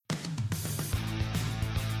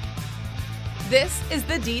This is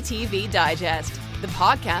the DTV Digest, the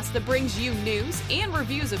podcast that brings you news and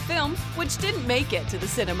reviews of films which didn't make it to the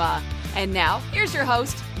cinema. And now, here's your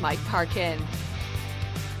host, Mike Parkin.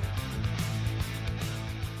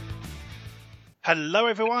 Hello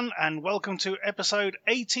everyone and welcome to episode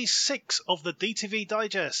 86 of the DTV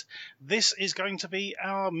Digest. This is going to be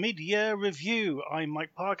our mid-year review. I'm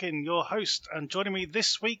Mike Parkin, your host, and joining me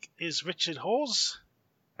this week is Richard Hawes.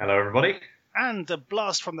 Hello everybody. And a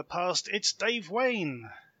blast from the past, it's Dave WAIN.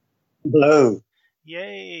 Hello.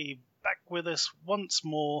 Yay, back with us once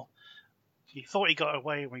more. He thought he got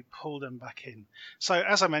away and we pulled him back in. So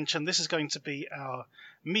as I mentioned, this is going to be our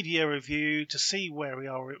mid-year review to see where we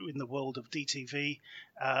are in the world of DTV,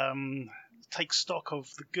 take stock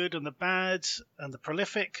of the good and the bad and the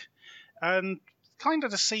prolific, and kind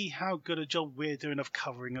of to see how good a job we're doing of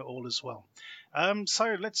covering it all as well.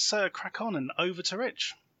 So let's crack on and over to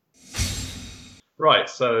Rich. Right,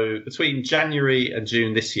 so between January and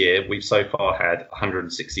June this year, we've so far had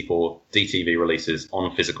 164 DTV releases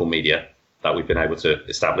on physical media that we've been able to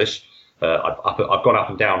establish. I've gone up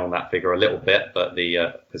and down on that figure a little bit, but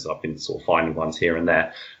because I've been sort of finding ones here and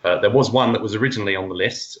there. There was one that was originally on the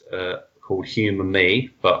list called Human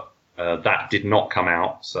Me, but that did not come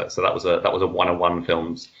out. So that was a 101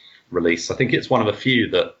 Films release. I think it's one of the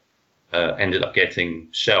few that ended up getting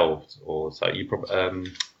shelved. Or so you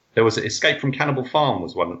probably. There was Escape from Cannibal Farm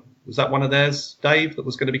was one. Was that one of theirs, Dave, that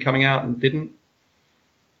was going to be coming out and didn't?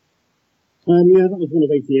 Yeah, that was one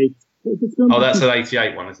of 88. That's an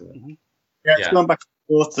 88 one, isn't it? Mm-hmm. Yeah, it's gone back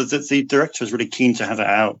and forth. The director is really keen to have it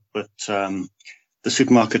out, but the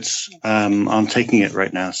supermarkets aren't taking it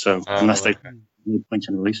right now. So unless they no point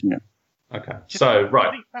in releasing it. Okay. So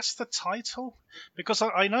right, that's the title, because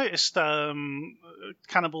I noticed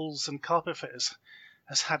Cannibals and Carpet Fitters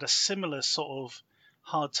has had a similar sort of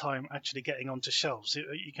hard time actually getting onto shelves.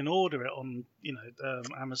 You can order it on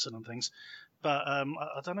Amazon and things, but I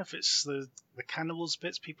don't know if it's the Cannibals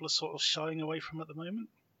bits people are sort of shying away from at the moment.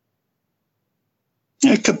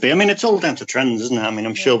 It could be. I mean, it's all down to trends, isn't it? I mean,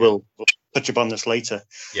 I'm sure we'll touch upon this later.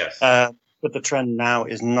 Yes. But the trend now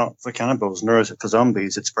is not for cannibals, nor is it for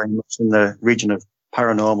zombies. It's very much in the region of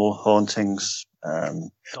paranormal hauntings,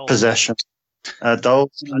 possession,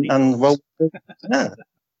 dolls, and well, yeah.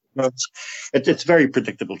 It's very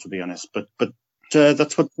predictable, to be honest. But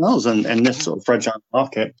that's what sells, and in this sort of fragile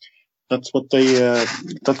market, that's what they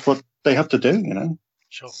have to do, you know.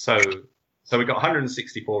 Sure. So we've got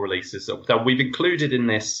 164 releases. So we've included in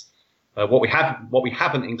this what we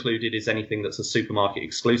haven't included is anything that's a supermarket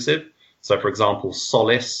exclusive. So, for example,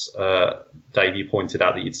 Solace. Dave, you pointed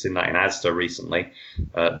out that you'd seen that in Asda recently.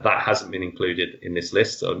 That hasn't been included in this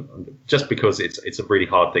list, just because it's a really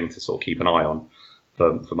hard thing to sort of keep an eye on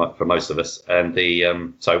for most of us. And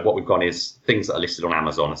so what we've gone is things that are listed on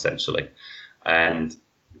Amazon essentially, and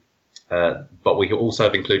but we also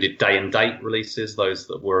have included day and date releases, those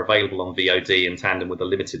that were available on VOD in tandem with a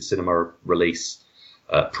limited cinema release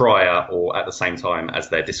prior or at the same time as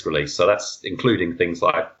their disc release. So that's including things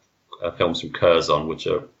like films from Curzon, which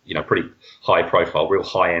are pretty high profile, real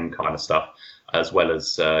high end kind of stuff, as well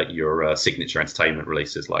as your signature entertainment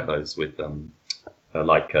releases like those with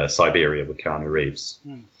Siberia with Keanu Reeves.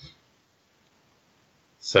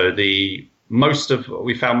 So we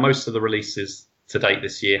found most of the releases to date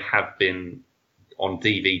this year have been on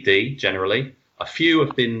DVD generally. A few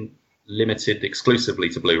have been limited exclusively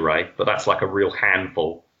to Blu-ray, but that's like a real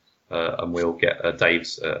handful, and we'll get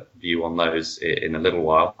Dave's view on those in a little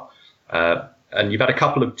while. And you've had a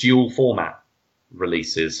couple of dual format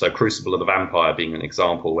releases, so Crucible of the Vampire being an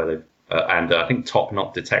example, where they've and I think Top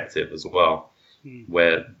Knot Detective as well,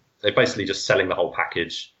 where they're basically just selling the whole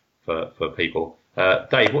package for people.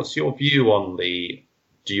 Dave, what's your view on the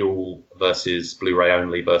dual versus Blu-ray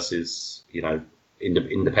only versus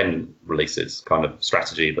independent releases kind of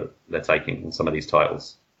strategy that they're taking on some of these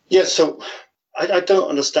titles? Yeah, so I don't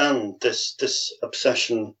understand this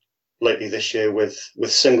obsession lately this year with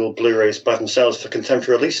single Blu-rays by themselves for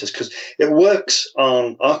contemporary releases, because it works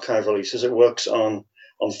on archive releases, it works on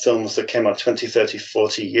films that came out 20, 30,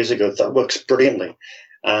 40 years ago. That works brilliantly,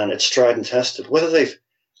 and it's tried and tested. Whether they've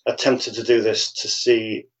attempted to do this to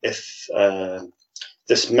see if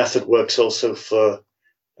this method works also for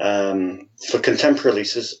contemporary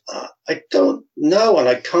releases, I don't know, and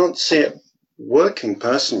I can't see it working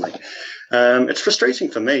personally. It's frustrating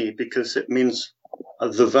for me because it means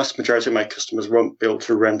the vast majority of my customers won't be able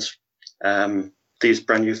to rent these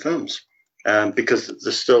brand new films because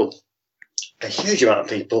there's still a huge amount of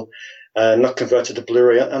people not converted to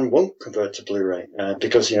Blu-ray and won't convert to Blu-ray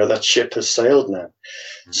because that ship has sailed now.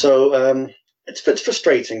 So it's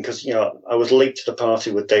frustrating because, I was late to the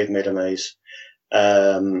party with Dave Made a Maze.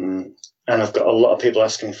 And I've got a lot of people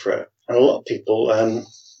asking for it, and a lot of people,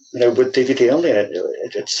 with DVD only.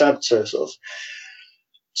 It's sad to sort of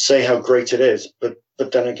say how great it is, but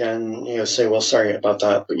then again, say, well, sorry about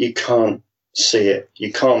that, but you can't see it.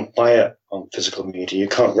 You can't buy it on physical media. You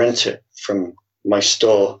can't rent it from my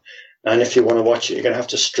store. And if you want to watch it, you're going to have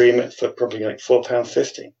to stream it for probably like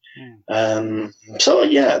 £4.50. So,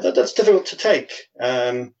 yeah, that's difficult to take.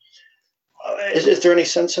 Is there any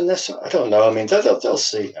sense in this? I don't know. I mean, they'll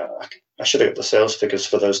see. I should have got the sales figures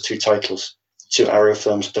for those two titles, two Arrow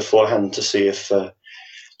films beforehand, to see if there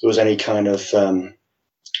was any kind of,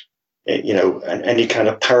 any kind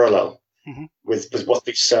of parallel with what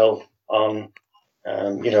they sell on,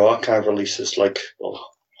 archive releases like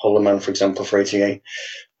Hollow Man, for example, for 88.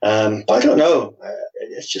 But I don't know.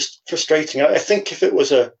 It's just frustrating. I think if it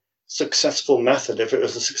was a successful method, if it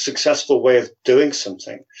was a successful way of doing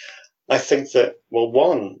something, I think that, well,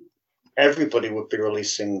 one, everybody would be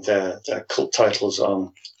releasing their cult titles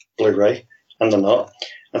on Blu-ray, and they're not.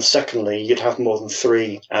 And secondly, you'd have more than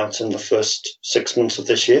 3 out in the first 6 months of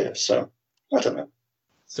this year. So, I don't know.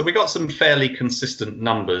 So we got some fairly consistent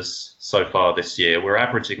numbers so far this year. We're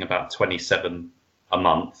averaging about 27 a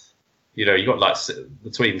month. You got like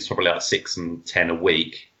between probably like 6 and 10 a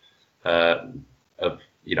week of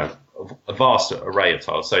a vast array of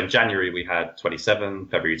titles. So in January we had 27,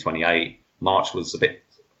 February 28, March was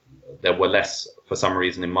there were less for some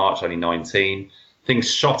reason in March, only 19. Things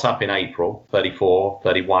shot up in April, 34,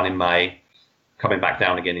 31 in May, coming back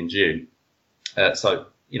down again in June. So,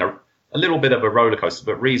 a little bit of a roller coaster,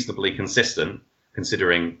 but reasonably consistent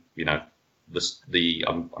considering,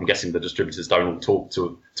 I'm guessing the distributors don't all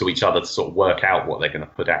talk to each other to sort of work out what they're going to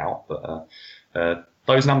put out. But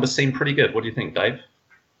those numbers seem pretty good. What do you think, Dave?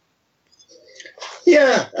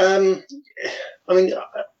 Yeah, I mean,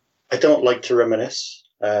 I don't like to reminisce.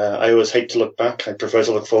 I always hate to look back. I prefer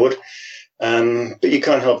to look forward. But you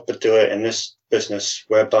can't help but do it in this business,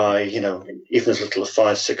 whereby, even as little as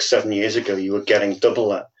 5, 6, 7 years ago, you were getting double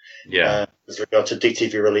that. Yeah. With regard to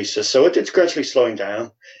DTV releases. So it's gradually slowing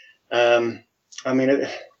down. I mean,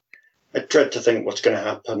 I dread to think what's going to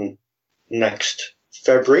happen next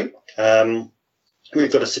February.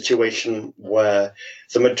 We've got a situation where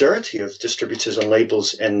the majority of distributors and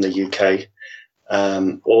labels in the UK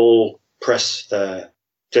all press their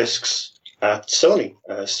discs at Sony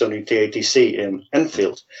DADC in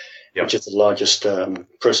Enfield, which is the largest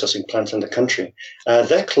processing plant in the country.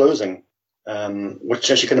 They're closing, which,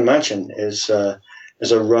 as you can imagine, is a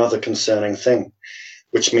rather concerning thing,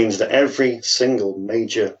 which means that every single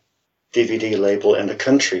major DVD label in the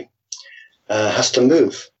country has to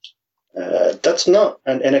move. That's not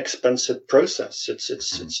an inexpensive process.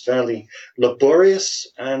 It's fairly laborious,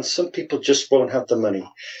 and some people just won't have the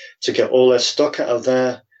money to get all their stock out of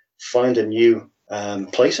there, find a new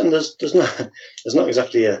place, and there's not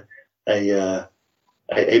exactly a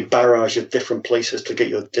barrage of different places to get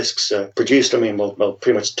your discs produced. I mean, well,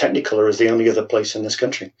 pretty much Technicolor is the only other place in this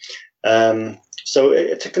country. So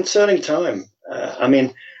it's a concerning time. I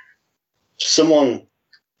mean, someone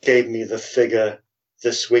gave me the figure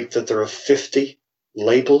this week that there are 50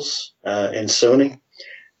 labels in Sony,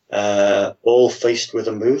 all faced with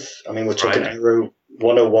a move. I mean, we're talking Arrow,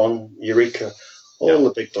 101, Eureka, all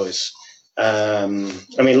the big boys. I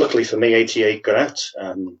mean, luckily for me, 88 got out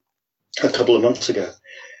a couple of months ago,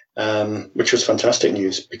 which was fantastic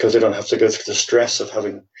news because they don't have to go through the stress of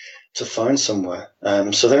having to find somewhere.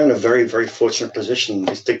 So they're in a very, very fortunate position.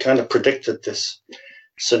 They kind of predicted this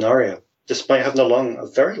scenario, despite having a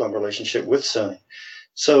very long relationship with Sony.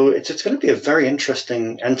 So it's going to be a very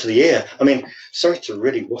interesting end to the year. I mean, sorry to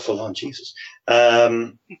really waffle on, Jesus.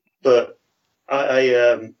 But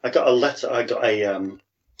I got a letter. I got a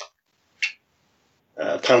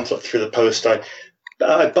pamphlet through the post. I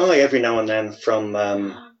buy every now and then from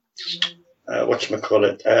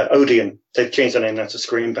Odeon. They've changed their name now to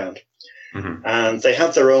Screenbound. Mm-hmm. And they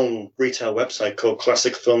have their own retail website called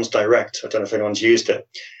Classic Films Direct. I don't know if anyone's used it.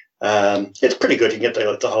 It's pretty good. You can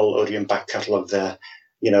get the whole Odeon back catalogue there.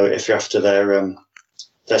 If you're after their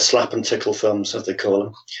slap and tickle films, as they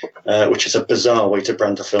call them, which is a bizarre way to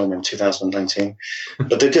brand a film in 2019.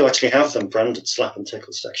 But they do actually have them branded slap and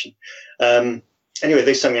tickle section. Anyway,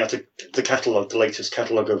 they sent me out the catalogue, the latest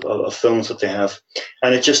catalogue of films that they have.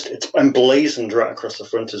 And it's emblazoned right across the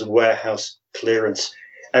front as warehouse clearance.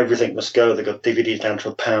 Everything must go. They've got DVDs down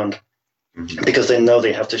to £1 because they know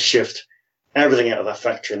they have to shift everything out of that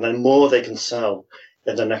factory. And the more they can sell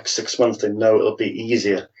in the next 6 months, they know it'll be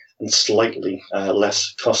easier and slightly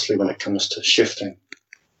less costly when it comes to shifting.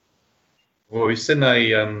 Well, we've seen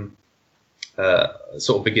a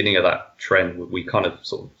sort of beginning of that trend. We kind of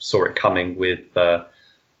sort of saw it coming with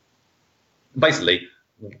basically.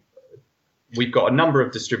 We've got a number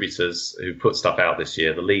of distributors who put stuff out this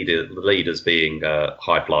year. The leaders being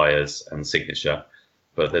High Flyers and Signature,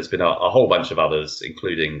 but there's been a whole bunch of others,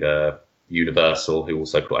 including Universal, who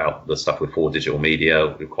also put out the stuff with 4 Digital Media,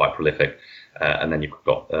 who are quite prolific. And then you've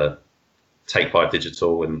got Take 5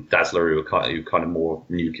 Digital and Dazzler, who are kind of more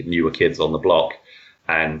newer kids on the block.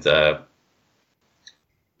 And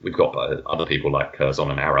we've got other people like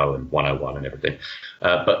Zon and Arrow and 101 and everything.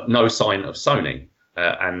 But no sign of Sony.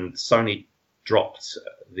 And Sony dropped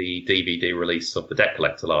the DVD release of the Debt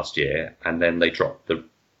Collector last year, and then they dropped the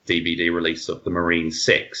DVD release of the Marine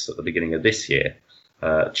 6 at the beginning of this year,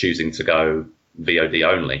 choosing to go VOD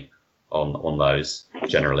only on those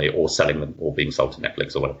generally, or selling them or being sold to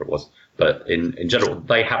Netflix or whatever it was. But in general,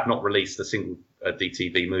 they have not released a single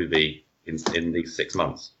DTV movie in these 6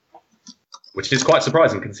 months, which is quite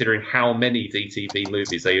surprising considering how many DTV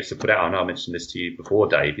movies they used to put out. I know I mentioned this to you before,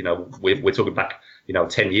 Dave. You know, we're talking back,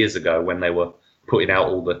 10 years ago when they were putting out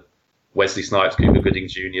all the Wesley Snipes, Cuba Gooding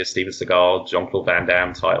Jr., Steven Seagal, Jean-Claude Van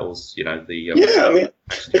Damme titles.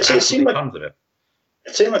 It seemed like tons of it.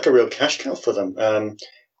 It seemed like a real cash cow for them. I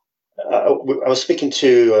was speaking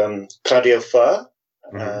to Claudio Farr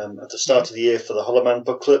at the start of the year for the Hollow Man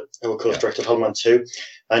booklet, who of course directed Hollow Man 2.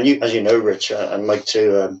 And as you know, Rich, and Mike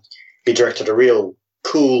too, he directed a real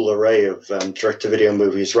cool array of direct-to-video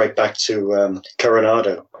movies, right back to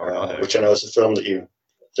Coronado, which I know is a film that you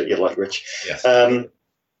like, Rich. Yes. We're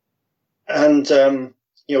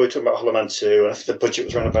talking about Hollow Man 2, and I think the budget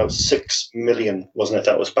was around about 6 million, wasn't it?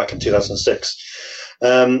 That was back in 2006.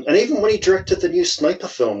 And even when he directed the new Sniper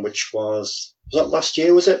film, which was that last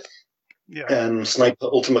year, was it? Yeah. Sniper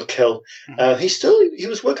Ultimate Kill. He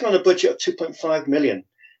was working on a budget of 2.5 million,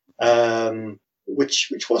 which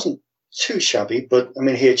wasn't too shabby, but I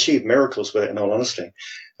mean, he achieved miracles with it, in all honesty.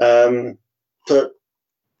 But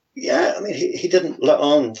yeah, I mean, he didn't let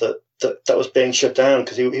on that was being shut down,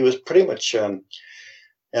 because he was pretty much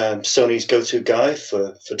Sony's go-to guy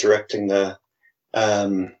for directing their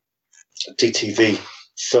DTV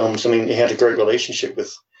films. I mean, he had a great relationship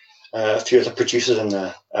with a few of the producers in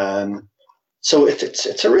there. So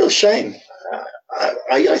it's a real shame.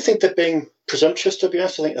 I think they're being presumptuous, to be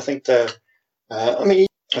honest. I think they're.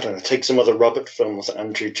 I don't know. Take some of the Robert films that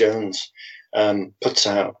Andrew Jones puts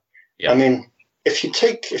out. Yeah. I mean, if you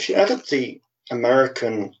add up the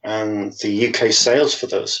American and the UK sales for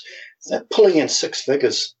those, they're pulling in 6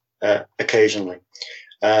 figures occasionally,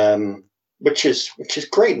 which is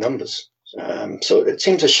great numbers. So it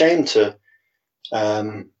seems a shame to,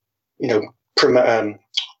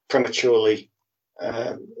 prematurely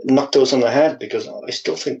knock those on the head, because I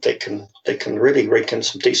still think they can really rake in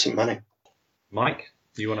some decent money. Mike,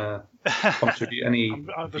 do you want to contribute any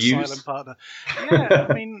I'm the views? silent partner. Yeah,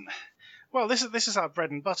 I mean, well, this is our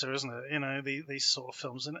bread and butter, isn't it? These sort of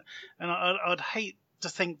films, and I'd hate to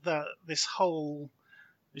think that this whole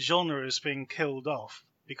genre is being killed off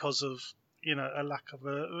because of a lack of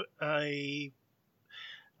a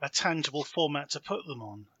tangible format to put them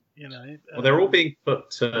on. Well, they're all being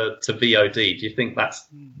put to VOD. Do you think that's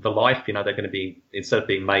the life? They're going to be, instead of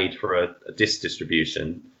being made for a disc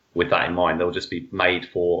distribution, with that in mind, they'll just be made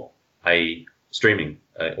for a streaming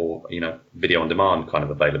or video on demand kind of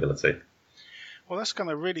availability. Well, that's going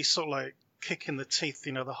to really sort of like kick in the teeth,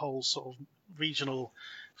 the whole sort of regional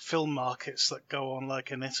film markets that go on,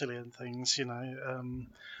 like in Italy and things,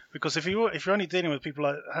 because if you're only dealing with people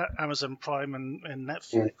like Amazon Prime and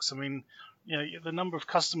Netflix, I mean, the number of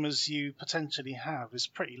customers you potentially have is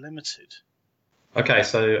pretty limited. Okay,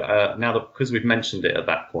 so now because we've mentioned it at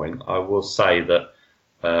that point, I will say that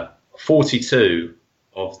 42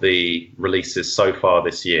 of the releases so far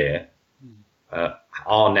this year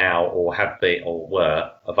are now or have been or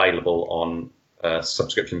were available on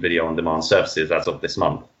subscription video on demand services as of this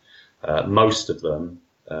month. Most of them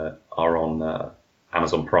are on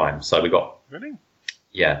Amazon Prime. So we got really,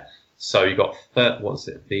 yeah. So you got let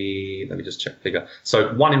me just check the figure.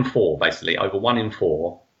 So 1 in 4, basically, over 1 in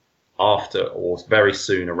 4, after or very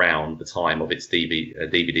soon around the time of its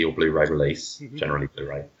DVD or Blu-ray release, generally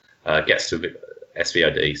Blu-ray, gets to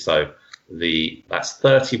SVOD. So that's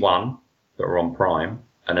 31 that are on Prime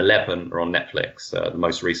and 11 are on Netflix. The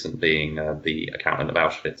most recent being The Accountant of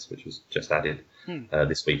Auschwitz, which was just added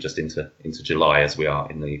this week, just into July, as we are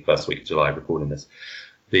in the first week of July recording this.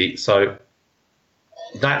 So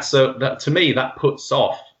that's that to me, that puts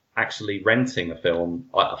off actually renting a film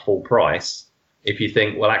at a full price. If you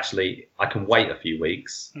think, well, actually, I can wait a few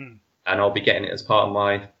weeks and I'll be getting it as part of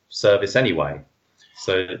my service anyway.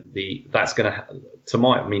 So that's going to,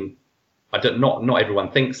 not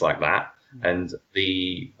everyone thinks like that, and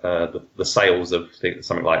the sales of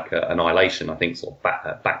something like Annihilation, I think, sort of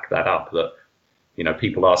back that up. That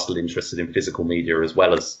people are still interested in physical media as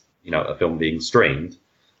well as a film being streamed,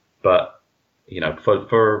 but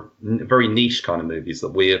for very niche kind of movies that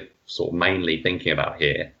we're sort of mainly thinking about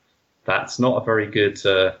here, that's not a very good.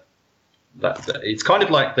 It's kind of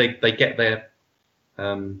like they get their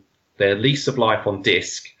lease of life on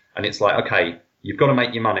disc, and it's like, okay, you've got to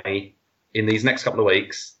make your money in these next couple of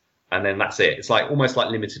weeks, and then that's it. It's like almost like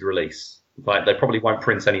limited release. Like they probably won't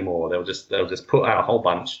print anymore. They'll just put out a whole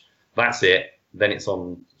bunch. That's it. Then it's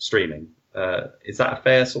on streaming. Is that a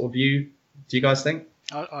fair sort of view? Do you guys think?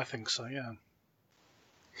 I think so. Yeah.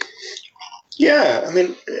 Yeah. I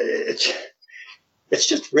mean, it's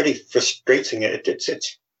just really frustrating.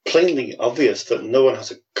 It's plainly obvious that no one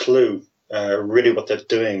has a clue really what they're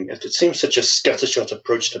doing. It seems such a scattershot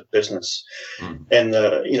approach to business, and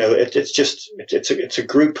it's a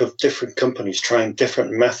group of different companies trying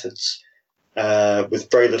different methods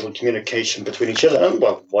with very little communication between each other. And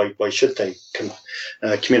well, why should they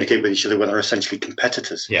communicate with each other when they're essentially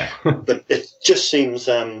competitors? Yeah. But it just seems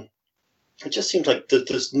like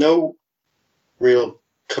there's no real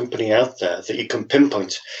company out there that you can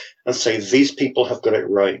pinpoint and say these people have got it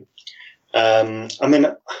right. I mean,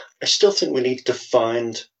 I still think we need to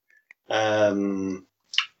find that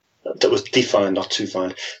was defined, not to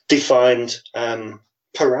find defined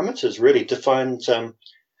parameters. Really defined.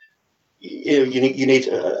 You need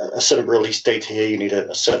a certain release date here. You need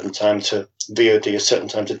a certain time to VOD, a certain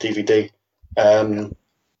time to DVD,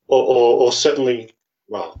 or certainly.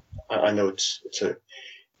 Well, I know it's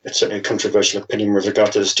certainly a controversial opinion with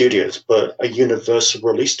regard to the studios, but a universal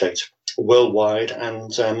release date worldwide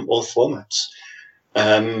and all formats.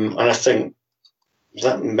 And I think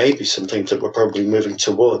that may be something that we're probably moving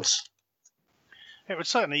towards. It would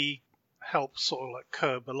certainly help sort of like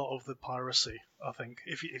curb a lot of the piracy, I think.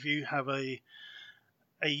 If you have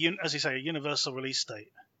as you say, a universal release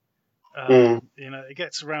date, it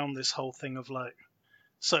gets around this whole thing of like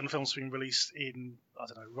certain films being released in, I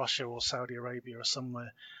don't know, Russia or Saudi Arabia or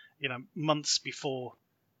somewhere, months before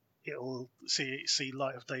it'll see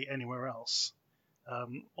light of day anywhere else,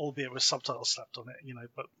 albeit with subtitles slapped on it,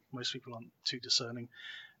 but most people aren't too discerning.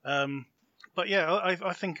 But yeah,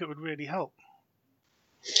 I think it would really help.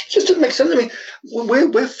 Just doesn't make sense. I mean,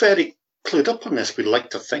 we're fairly clued up on this, we'd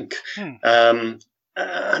like to think. And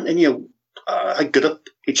I get up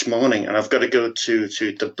each morning and I've got to go to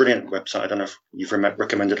the brilliant website. I don't know if you've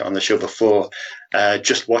recommended it on the show before,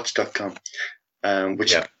 justwatch.com,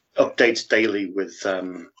 which updates daily with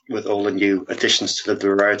all the new additions to the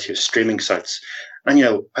variety of streaming sites. And,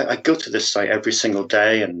 I go to this site every single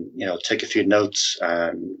day and, take a few notes,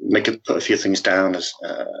 put a few things down as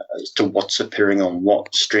to what's appearing on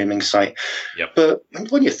what streaming site. Yep. But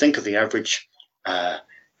when you think of the average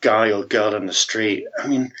guy or girl in the street, I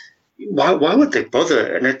mean, why would they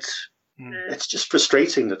bother? And it's just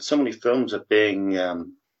frustrating that so many films are being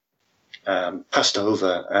passed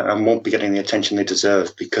over and won't be getting the attention they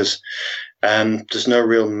deserve because there's no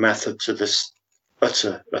real method to this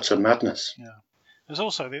utter madness. Yeah. There's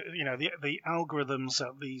also the algorithms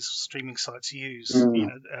that these streaming sites use.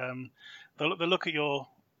 They'll look at your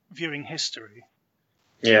viewing history.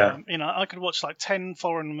 Yeah. I could watch like 10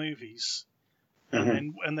 foreign movies.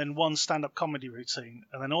 And then one stand-up comedy routine,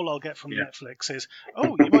 and then all I'll get from Netflix is,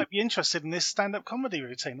 "Oh, you might be interested in this stand-up comedy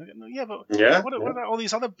routine." Yeah, but what about all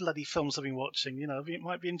these other bloody films I've been watching? You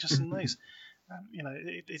might be interested in these.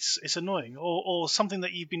 It's annoying. Or something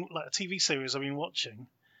that you've been, like a TV series I've been watching,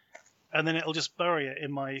 and then it'll just bury it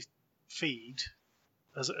in my feed.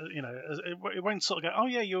 It won't sort of go, "Oh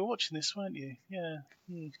yeah, you were watching this, weren't you? Yeah,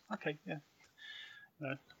 okay, yeah."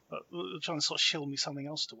 But it'll try and sort of shill me something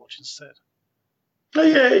else to watch instead. No,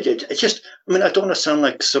 yeah, it just, I mean, I don't want to sound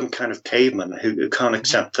like some kind of caveman who can't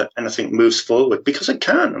accept that anything moves forward, because I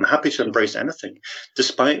can. I'm happy to embrace anything,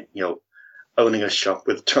 despite, owning a shop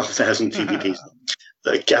with 12,000 DVDs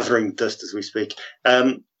that are gathering dust as we speak.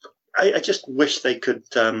 I just wish they could,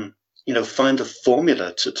 find a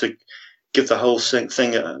formula to give the whole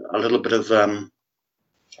thing a little bit of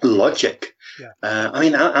logic. Yeah. I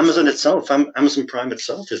mean, Amazon itself, Amazon Prime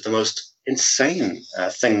itself is the most insane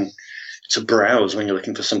thing to browse when you're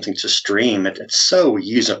looking for something to stream. It's so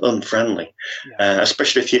user unfriendly,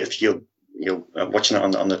 especially if you're watching it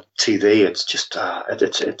on the TV. It's just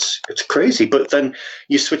it's crazy. But then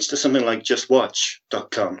you switch to something like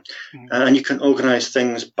justwatch.com, and you can organize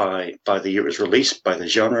things by the year it was released, by the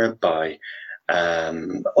genre, by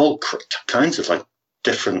all kinds of like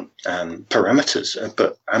different parameters.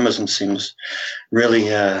 But Amazon seems really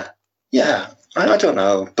I don't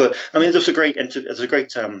know, but I mean, there's a great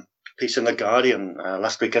piece in the Guardian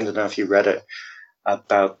last weekend. I don't know if you read it,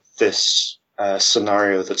 about this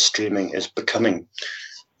scenario that streaming is becoming.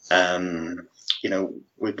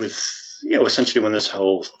 Essentially when this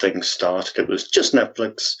whole thing started, it was just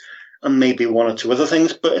Netflix and maybe one or two other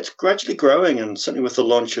things, but it's gradually growing, and certainly with the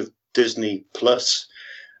launch of Disney Plus,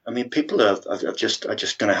 I mean, people are just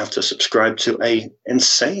going to have to subscribe to a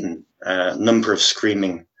insane number of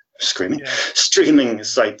streaming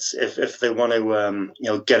sites if they want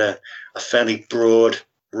to get a fairly broad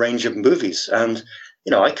range of movies. And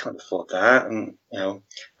I can't afford that, and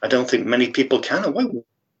I don't think many people can. And why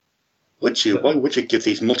would you? Why would you give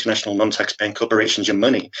these multinational, non-tax-paying corporations your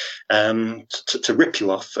money to rip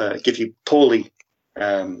you off, give you poorly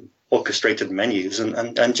orchestrated menus,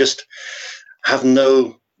 and just have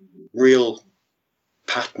no real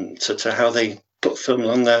pattern to how they put film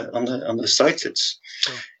on the site? It's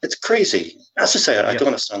crazy. As I say, I don't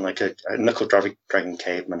want to sound like a knuckle-dragging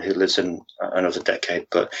caveman who lives in another decade,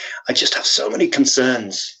 but I just have so many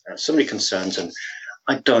concerns, and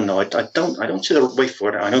I don't know. I don't see the way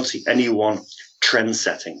forward. I don't see anyone trend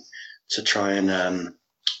setting to try and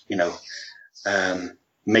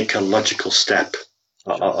make a logical step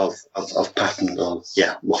of pattern or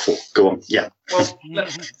waffle. Go on. Yeah. Well,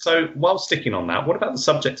 so while sticking on that, what about the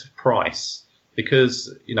subject of price? Because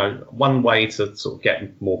one way to sort of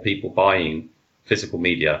get more people buying physical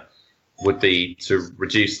media would be to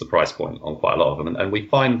reduce the price point on quite a lot of them, and we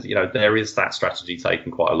find there is that strategy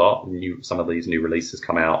taken quite a lot. Some of these new releases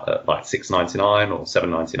come out at like $6.99 or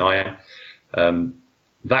 $7.99.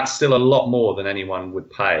 That's still a lot more than anyone would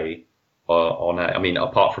pay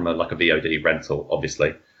apart from a VOD rental,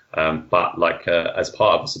 obviously. But as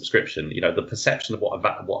part of the subscription, the perception of what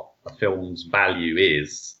a film's value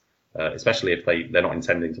is, especially if they're not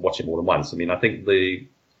intending to watch it more than once. I mean, I think the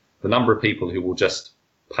number of people who will just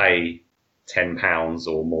pay £10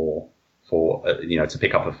 or more for to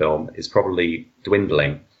pick up a film is probably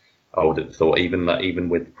dwindling. I would have thought, even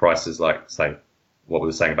with prices like, say, what we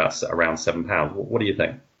were saying about around £7. What do you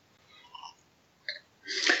think?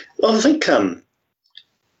 Well, I think at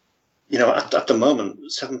the moment,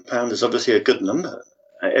 £7 is obviously a good number.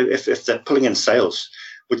 If they're pulling in sales,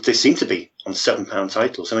 which they seem to be on £7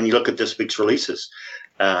 titles. I mean, you look at this week's releases.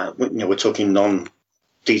 We're talking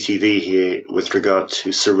non-DTV here with regard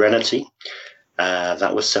to Serenity.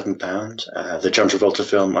 That was £7. The John Travolta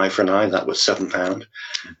film Eye for an Eye, that was £7.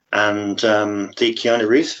 And the Keanu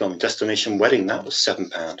Reeves film Destination Wedding, that was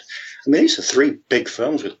 £7. I mean, these are three big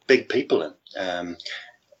films with big people in,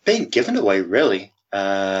 being given away, really.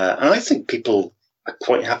 And I think people are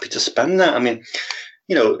quite happy to spend that. I mean,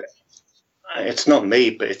 it's not me,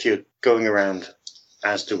 but if you're going around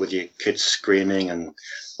Asda with your kids screaming and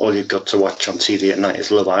all you've got to watch on TV at night is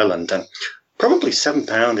Love Island, then probably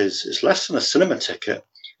 £7 is less than a cinema ticket.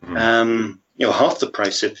 Half the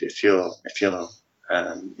price if you're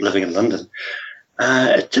living in London.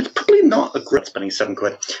 It's probably not a great spending £7,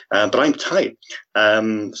 but I'm tight.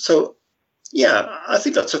 So yeah, I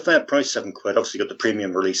think that's a fair price, £7. Obviously, you've got the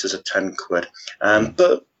premium releases at £10.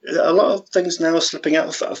 But a lot of things now are slipping out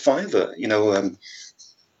of a £5.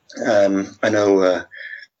 I know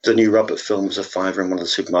the new Robert film was a £5 in one of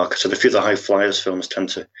the supermarkets, and a few of the high flyers films tend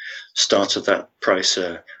to start at that price.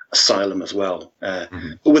 Asylum as well, but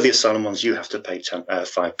with the Asylum ones, you have to pay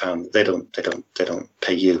 £5. They don't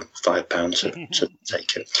pay you £5 to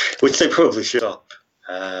take it, which they probably should up.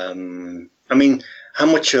 I mean, how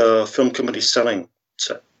much are film companies selling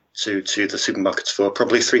to the supermarkets for?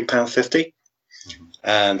 Probably £3.50.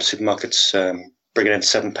 Supermarkets bringing in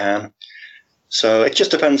 £7. So it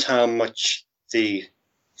just depends how much the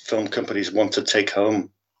film companies want to take home,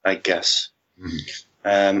 I guess.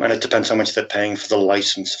 And it depends how much they're paying for the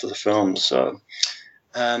license for the film. So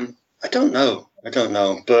I don't know.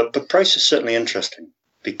 But price is certainly interesting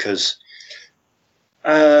because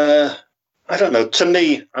I don't know. To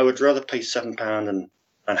me, I would rather pay £7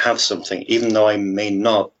 and have something, even though I may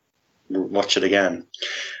not watch it again,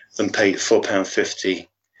 than pay £4.50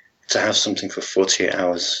 to have something for 48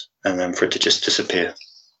 hours and then for it to just disappear.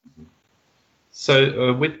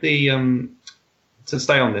 So with the to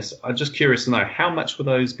stay on this, I'm just curious to know how much were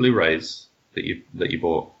those Blu-rays that you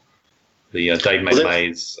bought? The Dave Mays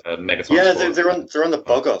Megaton. Yeah, they're on the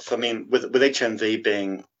bog off. I mean, with HMV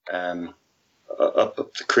being up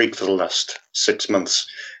the creek for the last 6 months,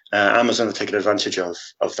 Amazon have taken advantage of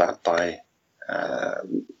that by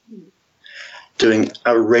doing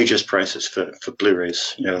outrageous prices for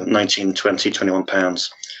Blu-rays. 19, 20, £21.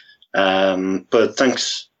 But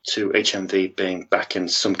thanks to HMV being back in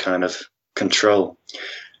some kind of control,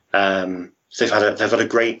 they've had a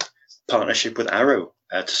great partnership with Arrow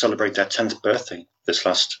to celebrate their 10th birthday this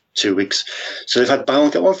last 2 weeks. So they've had buy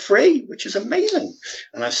one, get one free, which is amazing.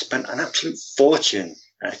 And I've spent an absolute fortune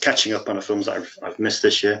catching up on the films that I've missed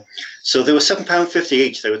this year. So they were £7.50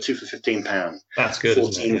 each. They were two for £15. That's good,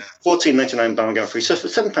 isn't it? £14.99 buy one, get one free. So for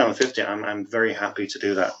 £7.50, I'm very happy to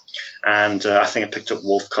do that. And I think I picked up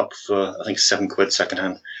Wolf Cop for, I think, £7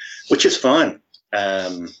 secondhand, which is fine.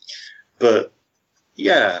 But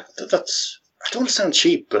yeah, that's, I don't want to sound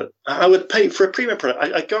cheap, but I would pay for a premium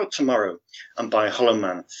product. I'd go out tomorrow and buy Hollow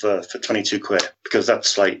Man for £22 because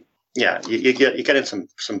that's like, yeah, you're getting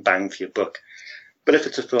some bang for your buck. But if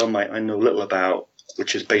it's a film I know little about,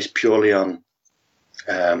 which is based purely on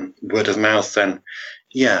word of mouth, then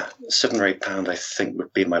yeah, £7 or £8 I think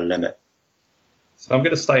would be my limit. So I'm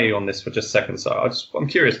going to stay on this for just a second. So I'm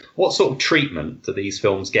curious, what sort of treatment do these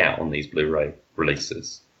films get on these Blu-ray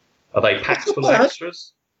releases? Are they packed full of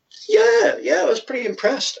extras? Yeah, I was pretty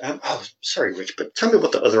impressed. Sorry, Rich, but tell me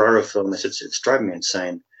what the other Arrow film is. It's driving me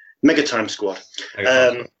insane. Mega Time Squad.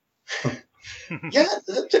 Yeah,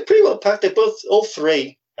 they're pretty well packed. All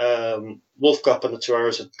three, Wolf Cop and the two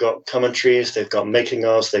Arrows have got commentaries. They've got making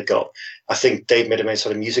ofs. They've got, I think Dave made a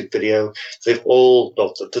sort of music video.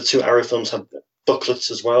 The two Arrow films have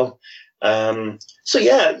booklets as well. So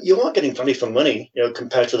yeah, you are getting value for money,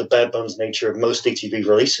 compared to the bare bones nature of most DTV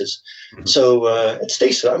releases. Mm-hmm. So it's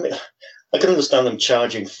decent. I mean, I can understand them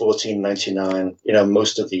charging $14.99,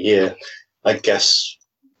 most of the year. I guess,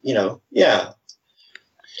 yeah.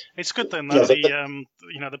 It's good then that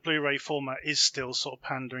the Blu-ray format is still sort of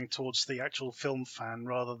pandering towards the actual film fan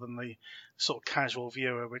rather than the sort of casual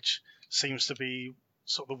viewer, which seems to be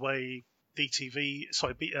sort of the way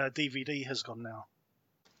DVD has gone now.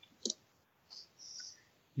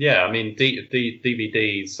 Yeah, I mean,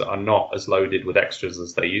 DVDs are not as loaded with extras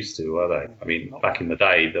as they used to, are they? I mean, back in the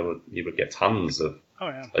day, you would get tons of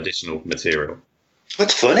additional material.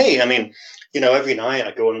 That's funny. I mean, every night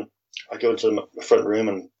I go into the front room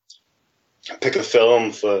and pick a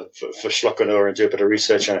film for Schlockernor and do a bit of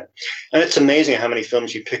research on it. And it's amazing how many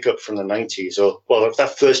films you pick up from the 90s or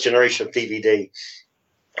that first generation of DVD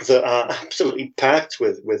that are absolutely packed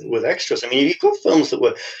with extras. I mean, you've got films that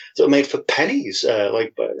were made for pennies,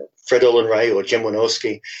 like Fred Olen Ray or Jim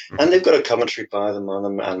Wynorski, and they've got a commentary by them on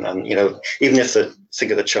them. And even if they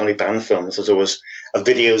think of the Charlie Band films, there's always a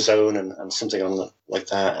video zone and something on like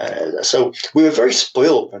that. So we were very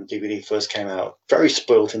spoiled when DVD first came out, very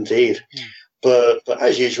spoiled indeed. But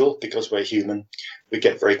as usual, because we're human, we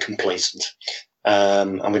get very complacent.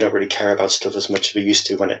 And we don't really care about stuff as much as we used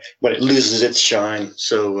to when it loses its shine.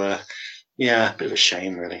 So, yeah, a bit of a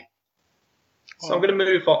shame, really. So I'm going to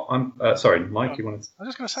move on. Sorry, Mike, you wanted to... I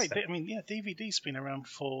was just going to say, I mean, yeah, DVD's been around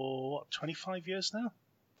for, 25 years now?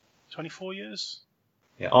 24 years?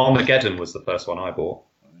 Yeah, Armageddon was the first one I bought.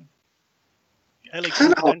 LA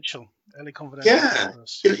Confidential. Yeah,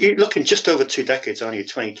 you're looking just over 2 decades, aren't you?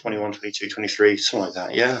 20, 21, 22, 23, something like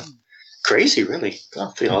that, yeah. Crazy, really. God,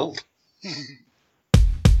 I feel old.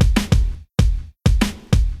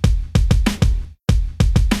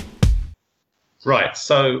 Right,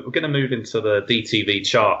 so we're going to move into the DTV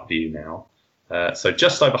chart view now. So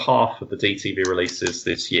just over half of the DTV releases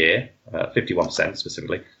this year, 51%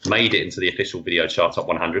 specifically, made it into the official video chart top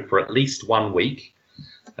 100 for at least 1 week.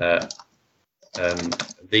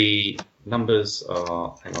 The numbers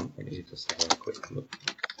are, hang on, let me just have a quick look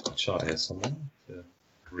at the chart here somewhere to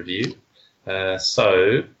review.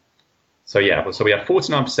 So we have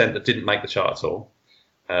 49% that didn't make the chart at all.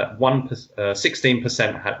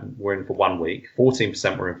 16% were in for 1 week,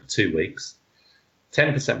 14% were in for 2 weeks,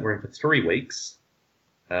 10% were in for 3 weeks,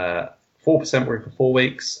 4% were in for 4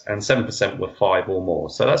 weeks, and 7% were 5 or more.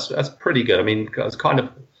 So that's pretty good. I mean, it's kind of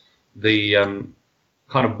the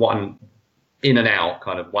kind of one in and out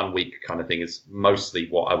kind of 1 week kind of thing is mostly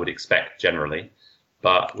what I would expect generally.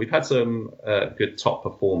 But we've had some good top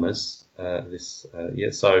performers this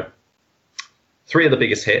year. So 3 of the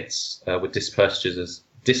biggest hits with disc purchases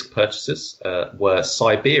were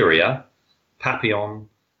Siberia, Papillon,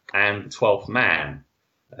 and 12th Man.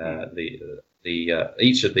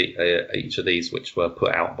 Each of these which were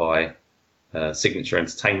put out by Signature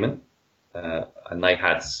Entertainment, and they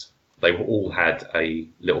all had a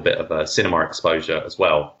little bit of a cinema exposure as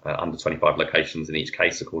well, under 25 locations in each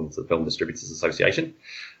case, according to the Film Distributors Association.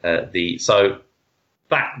 So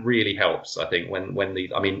that really helps, I think,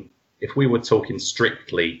 if we were talking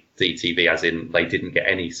strictly DTV, as in they didn't get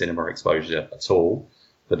any cinema exposure at all,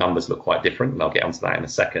 the numbers look quite different, and I'll get onto that in a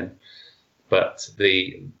second. But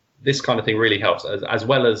this kind of thing really helps, as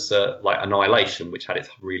well as like Annihilation, which had its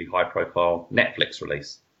really high-profile Netflix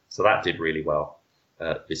release. So that did really well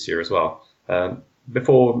this year as well.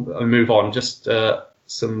 before I move on, just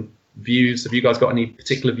some views. Have you guys got any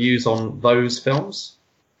particular views on those films?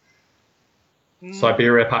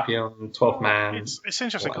 Siberia, Papillon, 12th Man. It's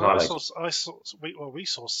interesting because we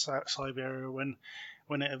saw Siberia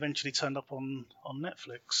when it eventually turned up on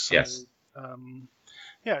Netflix. So, yes.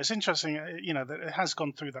 Yeah, it's interesting. That it has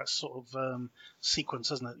gone through that sort of sequence,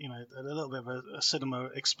 hasn't it? A little bit of a cinema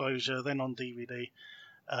exposure, then on DVD,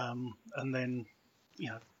 and then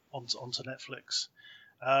onto Netflix.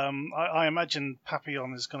 I imagine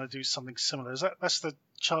Papillon is going to do something similar. That's the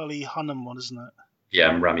Charlie Hunnam one, isn't it? Yeah,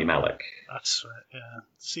 and Rami Malek. That's right. Yeah.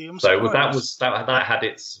 See, I'm so surprised. that had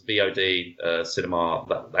its VOD cinema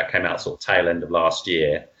that came out sort of tail end of last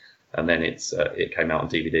year, and then it came out on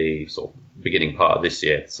DVD sort of beginning part of this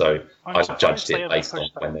year. So I judged it based on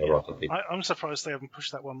when they were on people. I'm surprised they haven't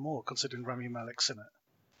pushed that one more, considering Rami Malek's in it.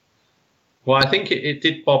 Well, I think it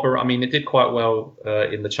did it did quite well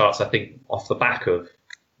in the charts. I think off the back of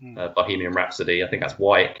Bohemian Rhapsody. I think that's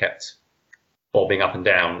why it kept bobbing up and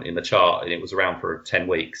down in the chart, and it was around for 10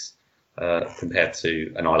 weeks compared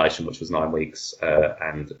to Annihilation, which was 9 weeks,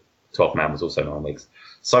 and 12th Man was also 9 weeks.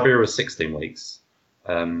 Siberia was 16 weeks.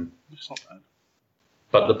 It's not bad.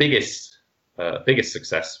 But the biggest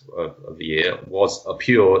success of the year was a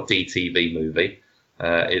pure DTV movie.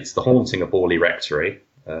 It's The Haunting of Borley Rectory,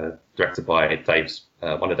 directed by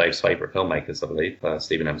one of Dave's favourite filmmakers, I believe,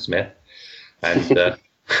 Stephen M. Smith. And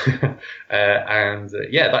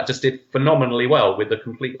that just did phenomenally well with a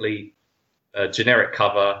completely generic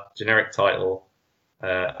cover, generic title,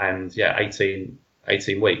 and 18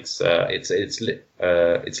 weeks.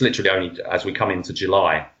 It's literally only as we come into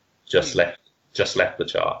July just left the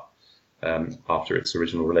chart after its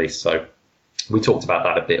original release. So we talked about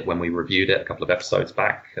that a bit when we reviewed it a couple of episodes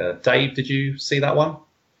back. Dave, did you see that one?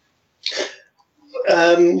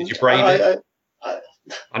 Did you brave it?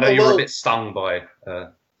 I know you were a bit stung by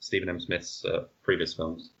Stephen M. Smith's previous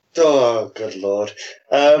films. Oh, good Lord!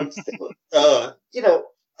 I've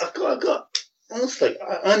got honestly,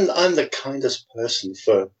 I'm the kindest person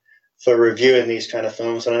for reviewing these kind of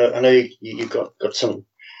films, and I know you got some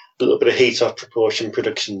a little bit of heat off Proportion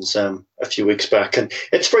Productions a few weeks back, and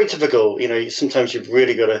it's very difficult. Sometimes you've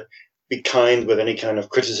really got to be kind with any kind of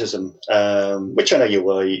criticism, which I know you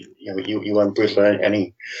were. You weren't brutal in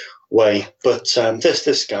any way, but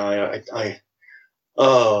this guy,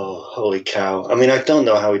 oh, holy cow! I mean, I don't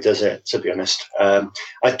know how he does it, to be honest. I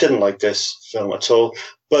didn't like this film at all,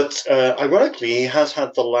 but ironically, he has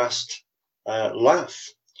had the last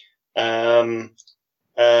laugh. I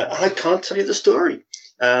can't tell you the story,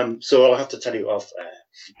 so I'll have to tell you off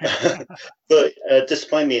air. But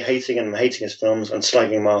despite me hating his films and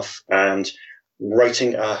slagging him off and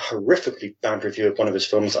writing a horrifically bad review of one of his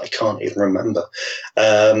films that I can't even remember,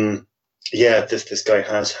 this guy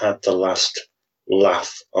has had the last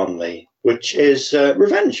laugh on me, which is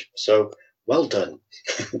revenge. So well done.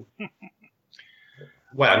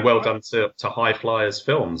 Well done to High Flyers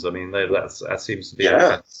Films. I mean, that seems to be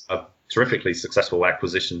a terrifically successful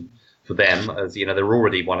acquisition for them. As you know, they're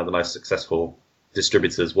already one of the most successful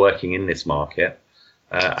distributors working in this market,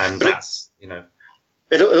 and that's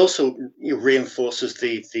It also reinforces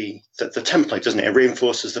the template, doesn't it? It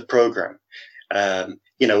reinforces the program. It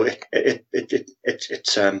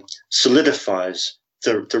solidifies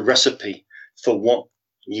the recipe for what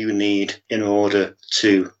you need in order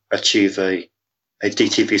to achieve a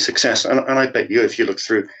DTV success. And I bet you, if you look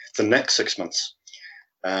through the next 6 months,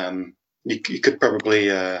 you could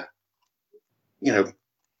probably,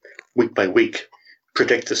 week by week,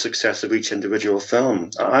 predict the success of each individual film.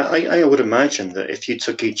 I would imagine that if you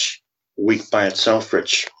took each week by itself,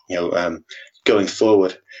 Rich, going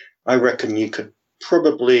forward, I reckon you could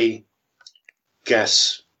probably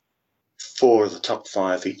guess 4 of the top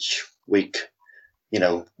 5 each week,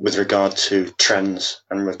 with regard to trends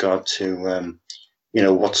and regard to,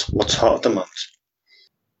 what's hot at the moment.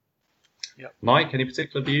 Yeah. Mike, any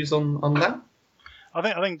particular views on that?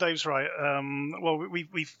 I think Dave's right. Well,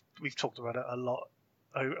 we've talked about it a lot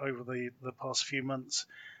over the past few months.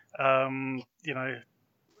 Anything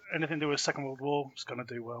to do with Second World War is going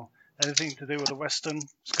to do well. Anything to do with the Western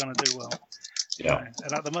is going to do well. Yeah.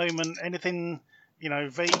 And at the moment, anything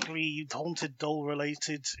vaguely Haunted Doll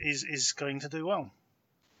related is going to do well.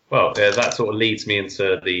 Well, that sort of leads me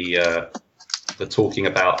into the talking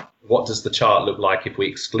about what does the chart look like if we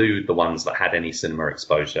exclude the ones that had any cinema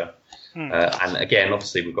exposure. And again,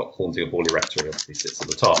 obviously, we've got Haunting of Borley Rectory, obviously sits at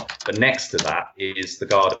the top. But next to that is The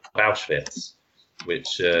Guard of Auschwitz,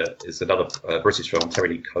 which is another British film, Terry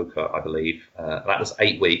Lee Coker, I believe. That was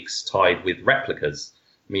 8 weeks, tied with Replicas,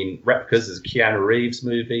 mean, Replicas is a Keanu Reeves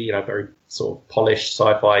movie, you know, very sort of polished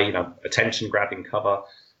sci-fi, you know, attention-grabbing cover,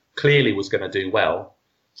 clearly was going to do well.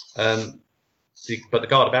 But The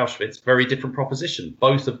Guard of Auschwitz, very different proposition.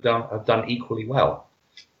 Both have done equally well.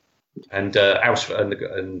 And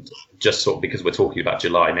Auschwitz, and just sort of because we're talking about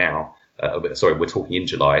July now, we're talking in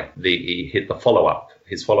July.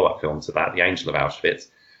 His follow-up film to that, The Angel of Auschwitz,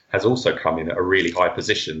 has also come in at a really high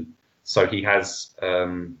position. So he has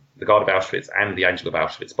The Guard of Auschwitz and The Angel of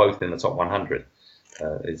Auschwitz both in the top 100.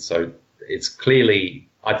 So it's clearly,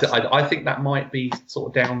 I think that might be sort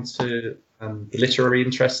of down to the literary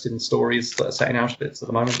interest in stories that are set in Auschwitz at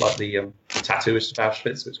the moment, like the Tattooist of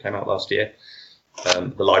Auschwitz, which came out last year.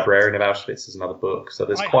 The Librarian of Auschwitz is another book. So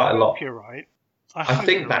there's quite a lot. You're right. I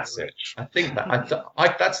think that's it. I think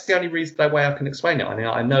that's the only way I can explain it. I mean,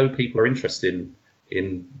 I know people are interested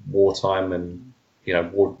in wartime and, you know,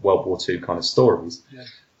 World War II kind of stories. Yeah.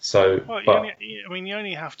 So, you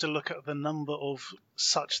only have to look at the number of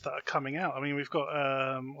such that are coming out. I mean, we've got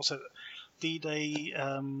D-Day.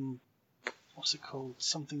 What's it called?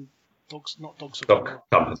 Something dogs, not dogs. Dog